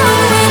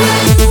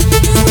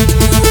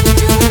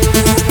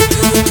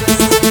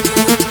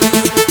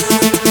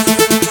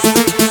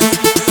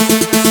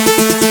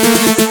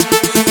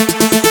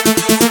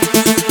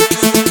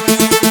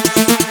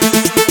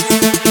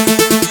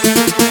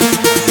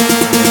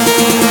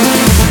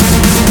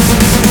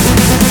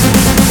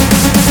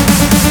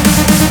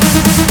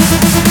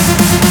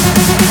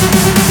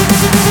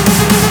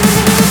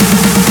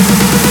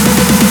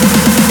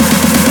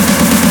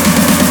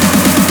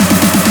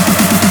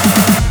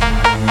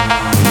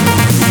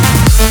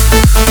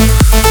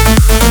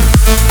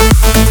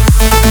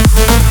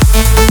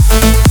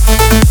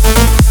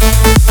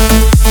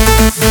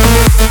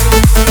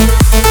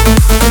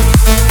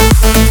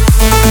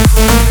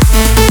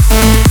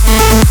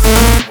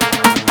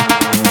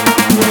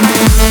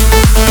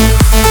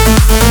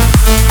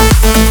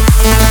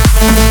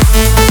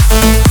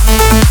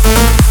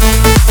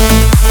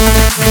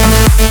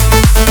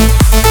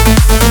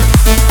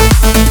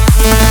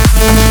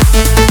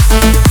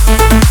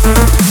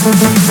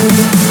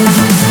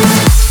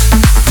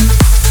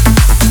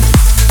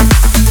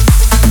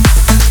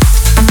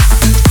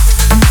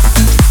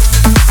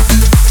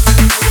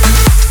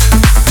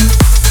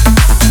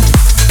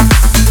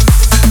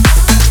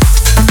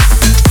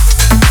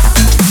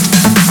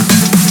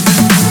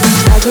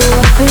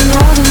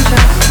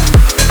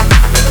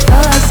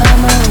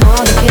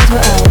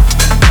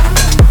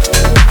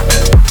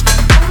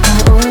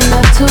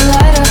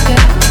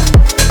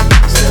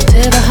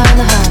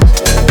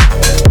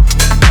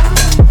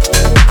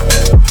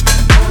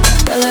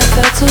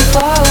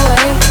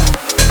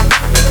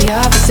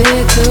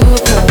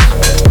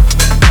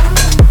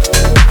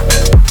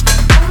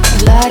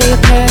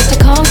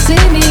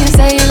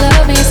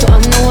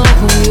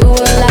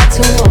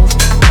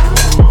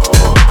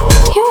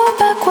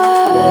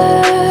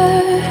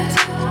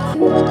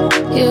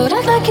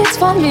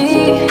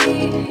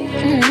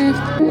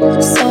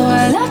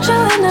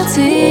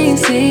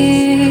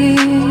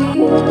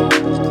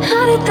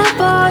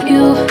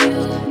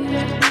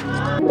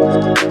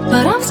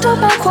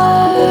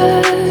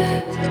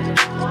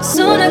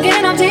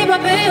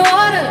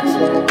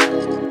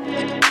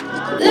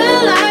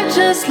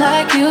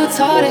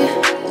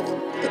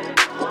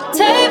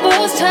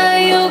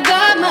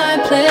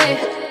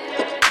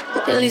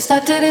 I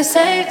didn't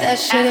say that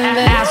shit in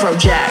vain.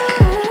 Afrojack.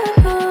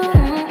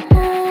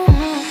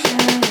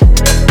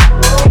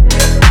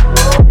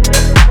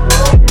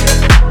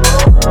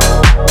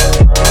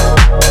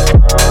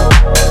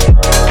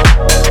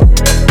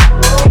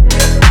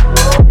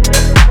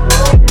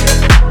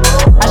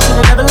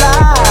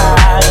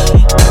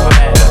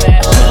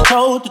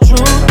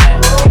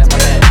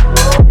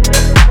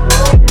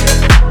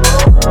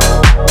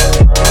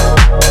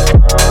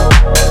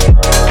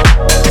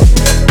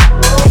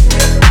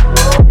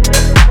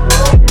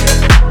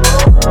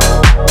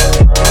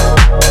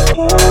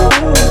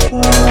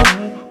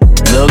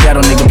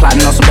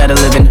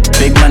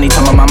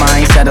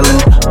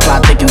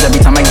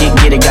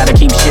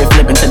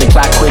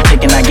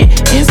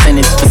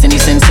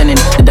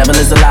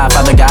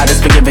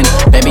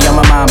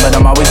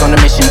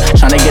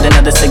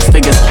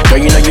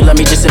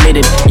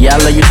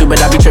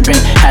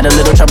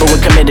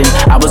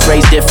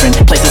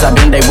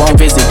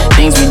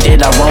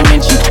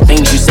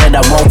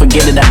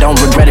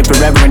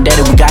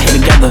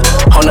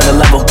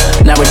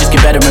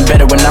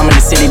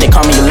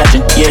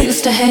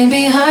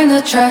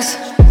 Tracks,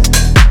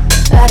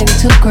 adding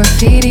to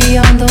graffiti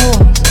on the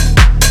walls.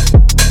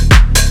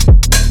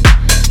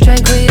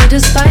 Drank with you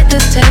despite the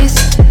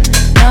taste.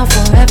 Now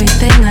for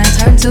everything I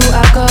turn to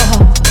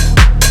alcohol.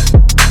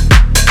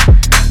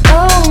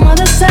 Oh,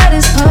 mother said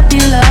it's puppy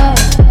love,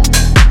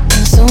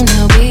 and soon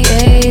he'll be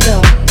a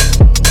dog.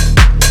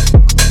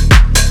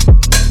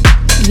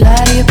 You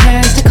lie to your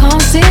parents to come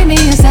see me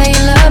and say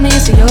you love me,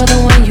 so you're the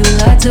one you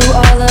lied to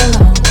all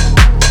along.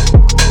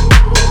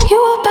 You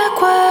were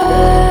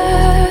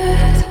backwards.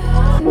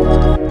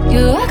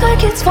 You act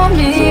like it's for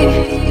me.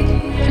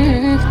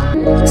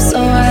 So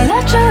I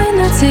let you in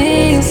the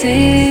teensy.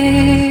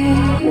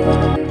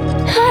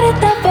 How did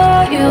that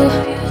bore you?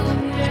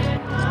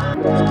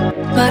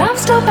 but I'm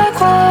still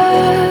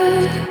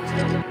backward.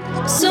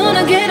 Soon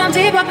again, I'm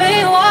deep up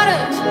in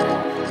waters.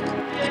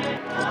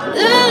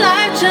 Living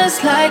life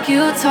just like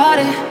you taught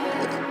it.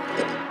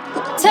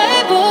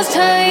 Tables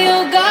turn,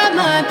 you got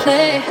my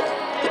play.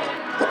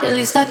 At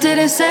least I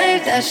didn't say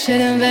that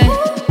shit in vain.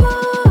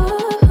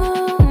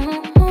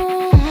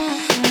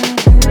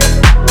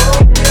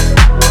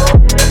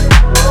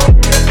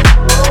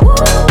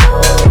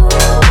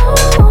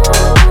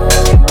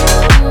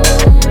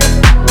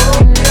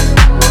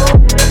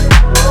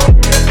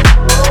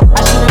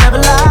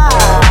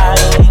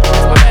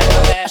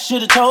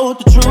 Should've told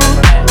the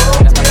truth.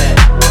 That's my bad.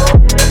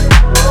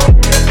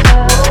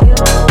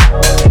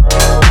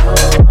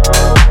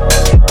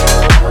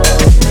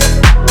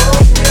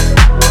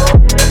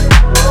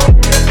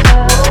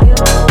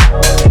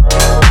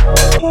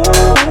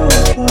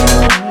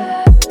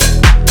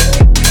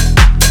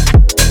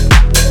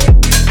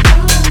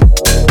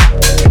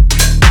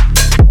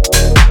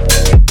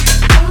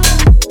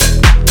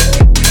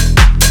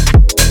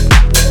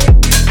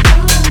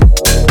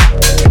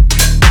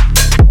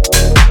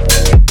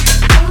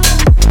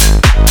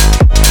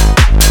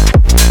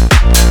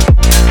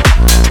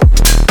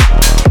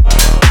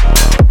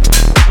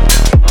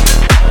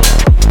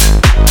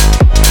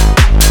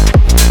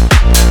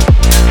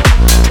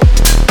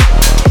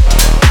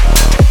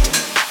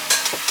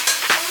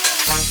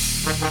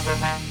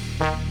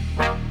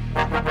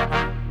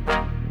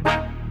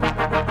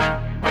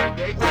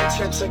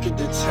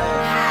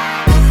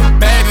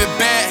 Baby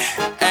bet,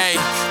 ayy,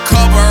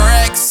 couple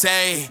racks,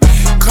 ayy,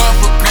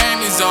 couple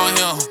Grammys on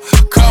him,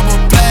 couple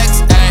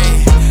blacks,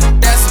 ayy,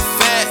 that's a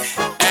fact,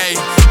 ayy,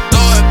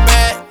 throw it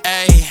back,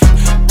 ayy,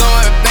 throw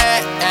it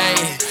back,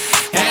 ayy,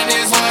 and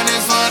this one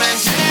is for the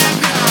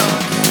champion.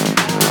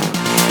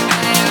 I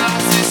ain't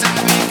lost since I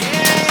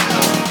began.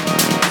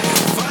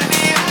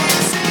 Funny how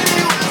you said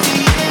it was the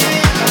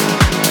end.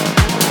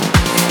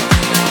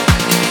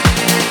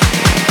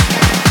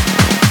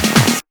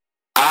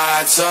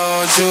 I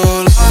told you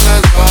long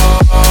ago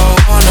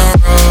on the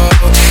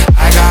road, I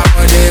got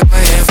what they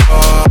waiting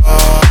for.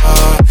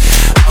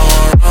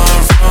 Don't run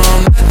from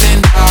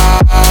nothing,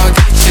 dog.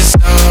 Get your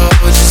soul,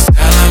 just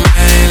tell 'em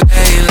ain't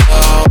lay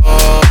low.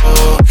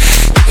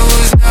 You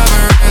was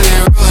never really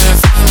rooting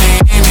for me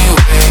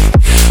anyway.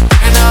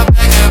 When I'm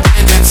back up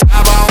in the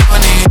top, I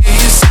wanna hear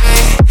you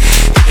say,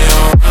 you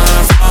don't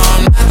run from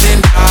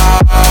nothing,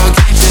 dog.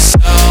 Get your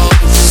soul,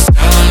 just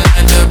tell 'em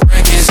that the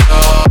break is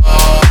over.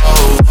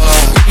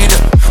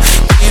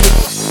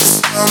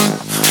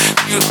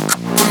 Need a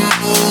couple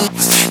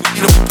moves,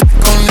 need a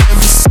black on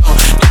every song.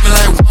 Leave me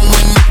like one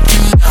with Nicki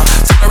now.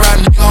 Tell the rap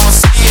nigga I don't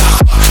see ya.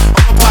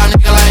 I'm a pop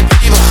nigga like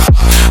Bieber.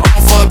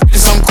 I'm for a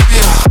bitch, I'm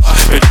queer.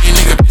 But these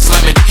nigga bitch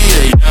like me,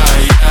 yeah.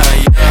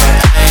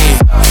 Ayy,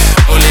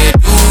 oh, let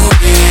do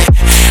it.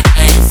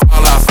 I ain't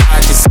fall off, I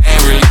just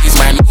ain't release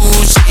my new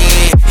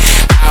shit.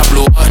 I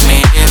blew up,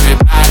 man,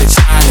 everybody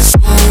tryna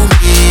sue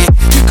me.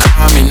 You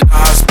call me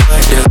Nas,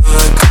 but the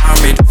hood call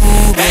me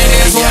Doobie. And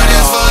this one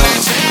is for the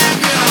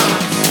champion.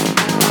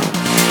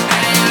 I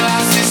ain't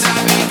lost since I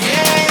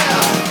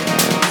began.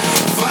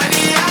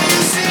 Funny how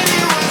you said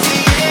it was the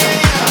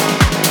end.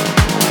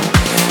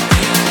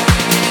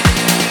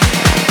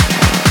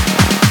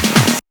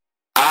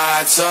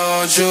 I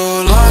told you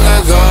long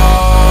ago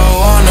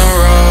on the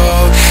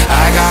road,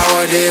 I got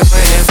what they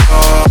waiting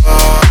for.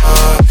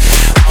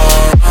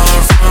 Don't run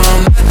from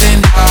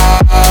nothing,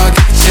 dog.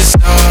 Get your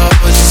soul,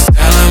 just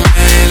tell 'em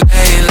ain't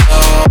lay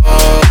low.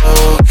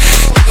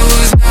 You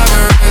was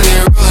never really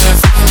rooting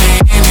for me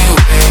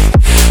anyway.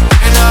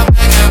 When I'm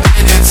back up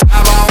in the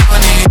top, I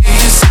wanna hear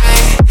you say,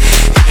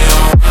 you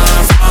don't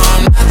run from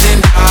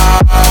nothing,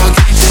 dog.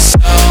 Get your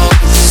soul,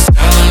 just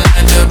tell 'em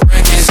that the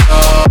break is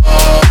over.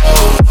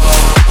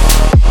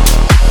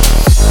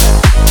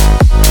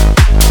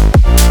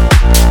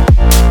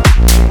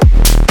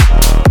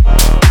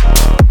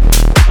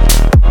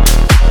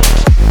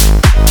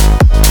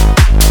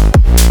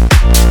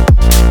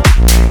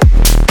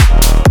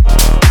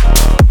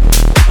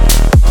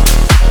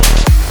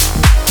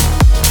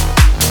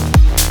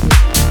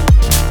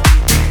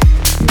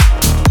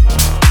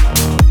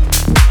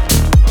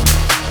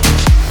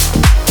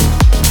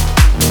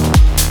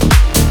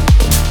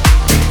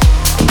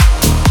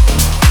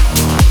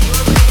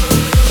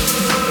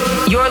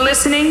 You're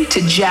listening to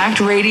Jacked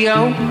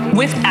Radio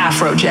with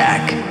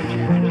Afrojack.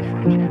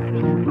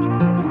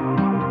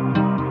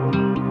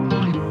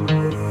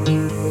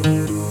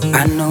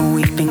 I know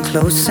we've been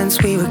close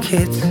since we were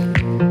kids,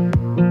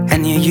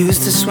 and you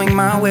used to swing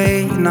my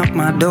way, knock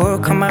my door,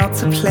 come out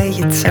to play.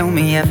 You tell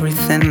me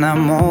everything,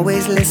 I'm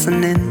always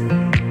listening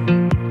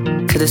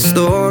to the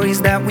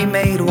stories that we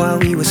made while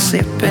we were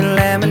sipping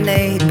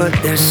lemonade. But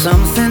there's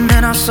something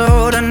in our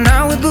soul, and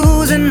now we're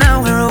boozing,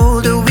 now we're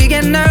older. We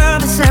get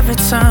nervous every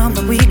time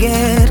that we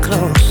get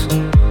close,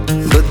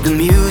 but the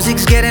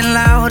music's getting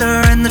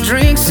louder and the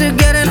drinks are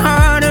getting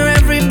harder.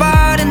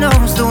 Everybody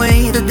knows the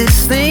way that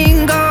this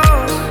thing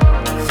goes.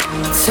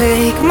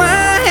 Take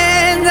my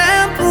hand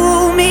and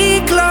pull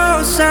me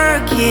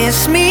closer,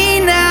 kiss me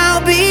now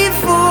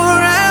before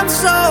I'm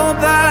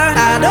sober.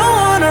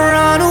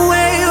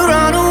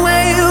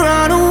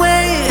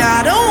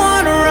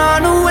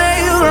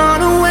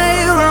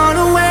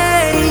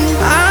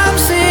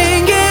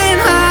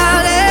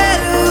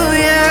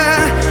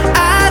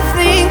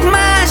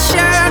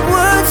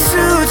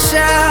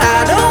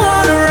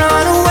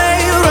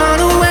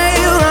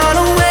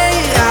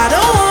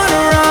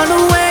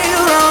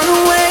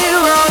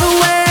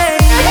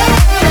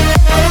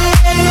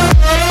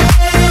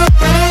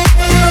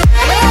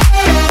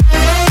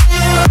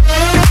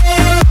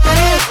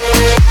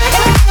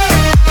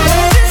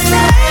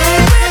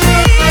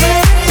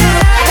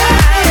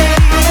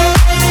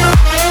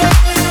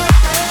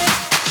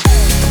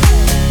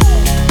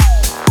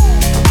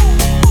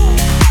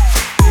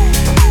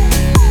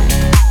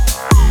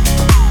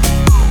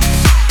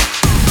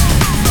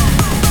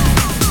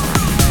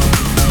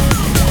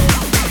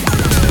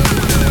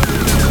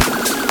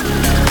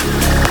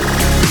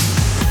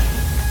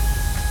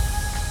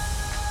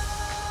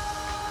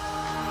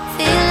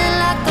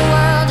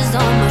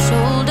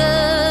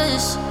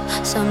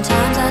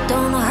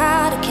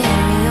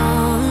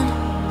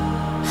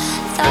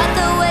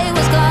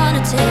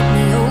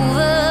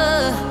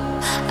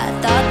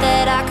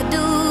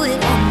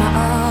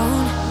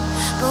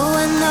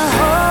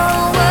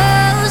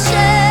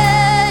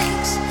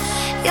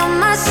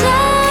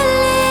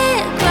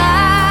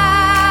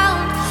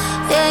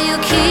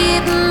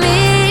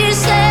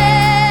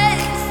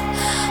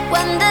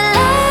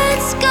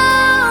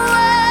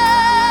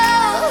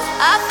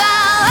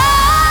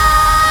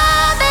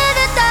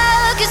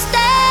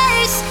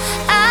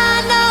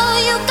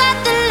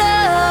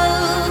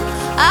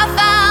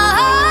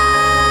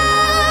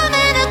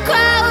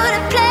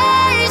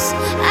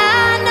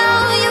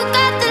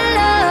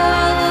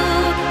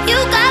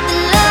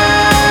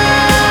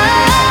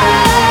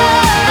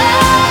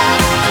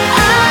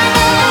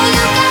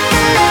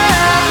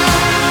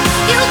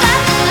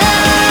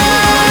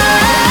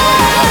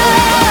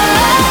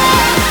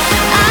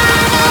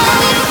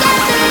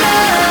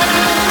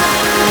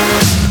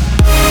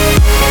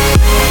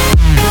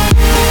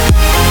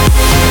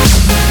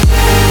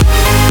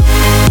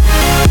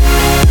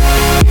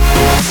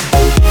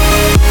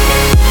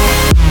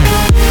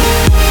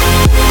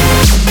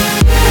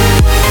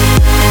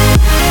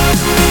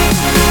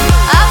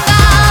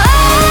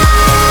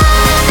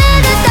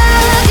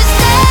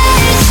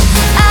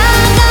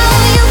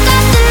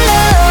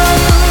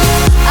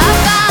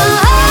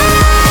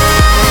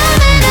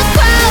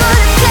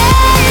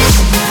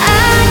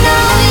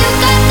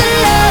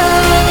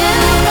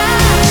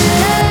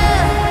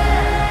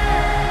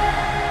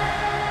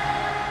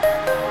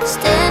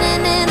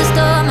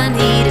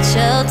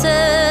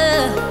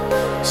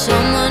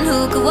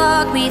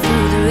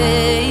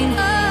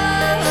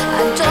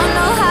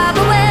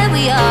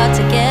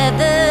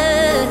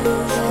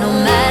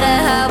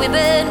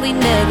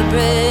 like a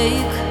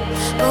break.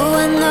 But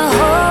when the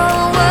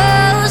whole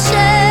world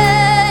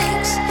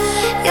shakes,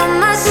 you're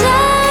my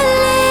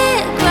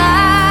solid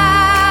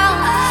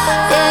ground.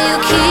 Yeah, you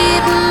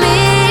keep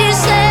me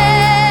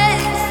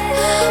safe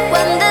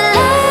when the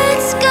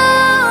lights go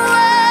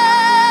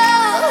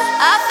out.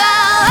 I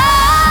found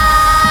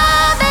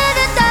love in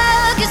the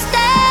darkest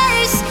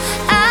days.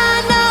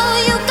 I know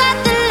you got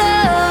the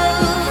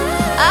love.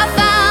 I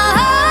found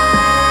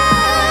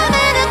love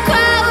in a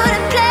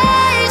crowded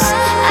place.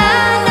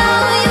 I know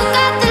you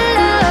got the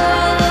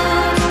love.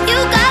 You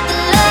got the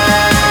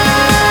love.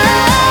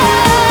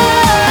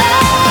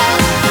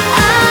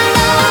 I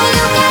know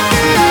you got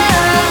the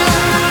love.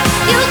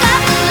 You got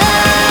the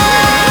love.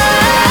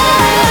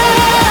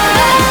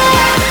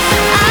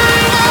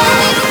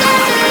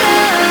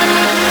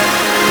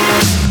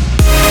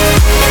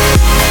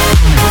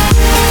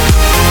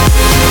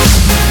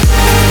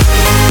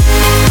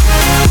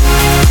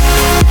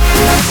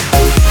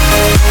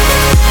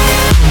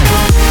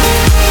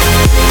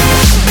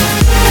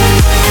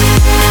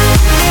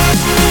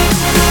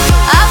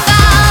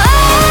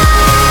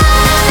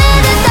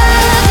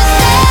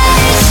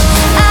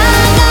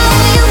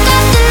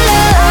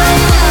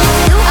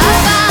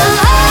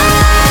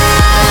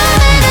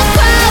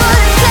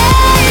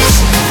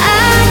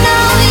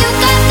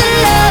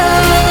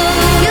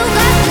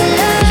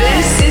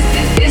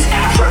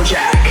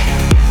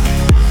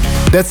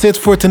 That's it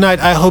for tonight.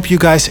 I hope you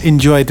guys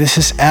enjoyed. This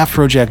is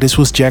Afrojack. This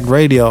was Jack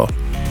Radio.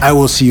 I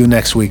will see you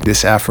next week.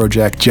 This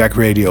Afrojack, Jack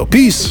Radio.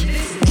 Peace.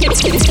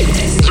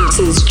 This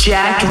is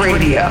Jack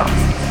Radio.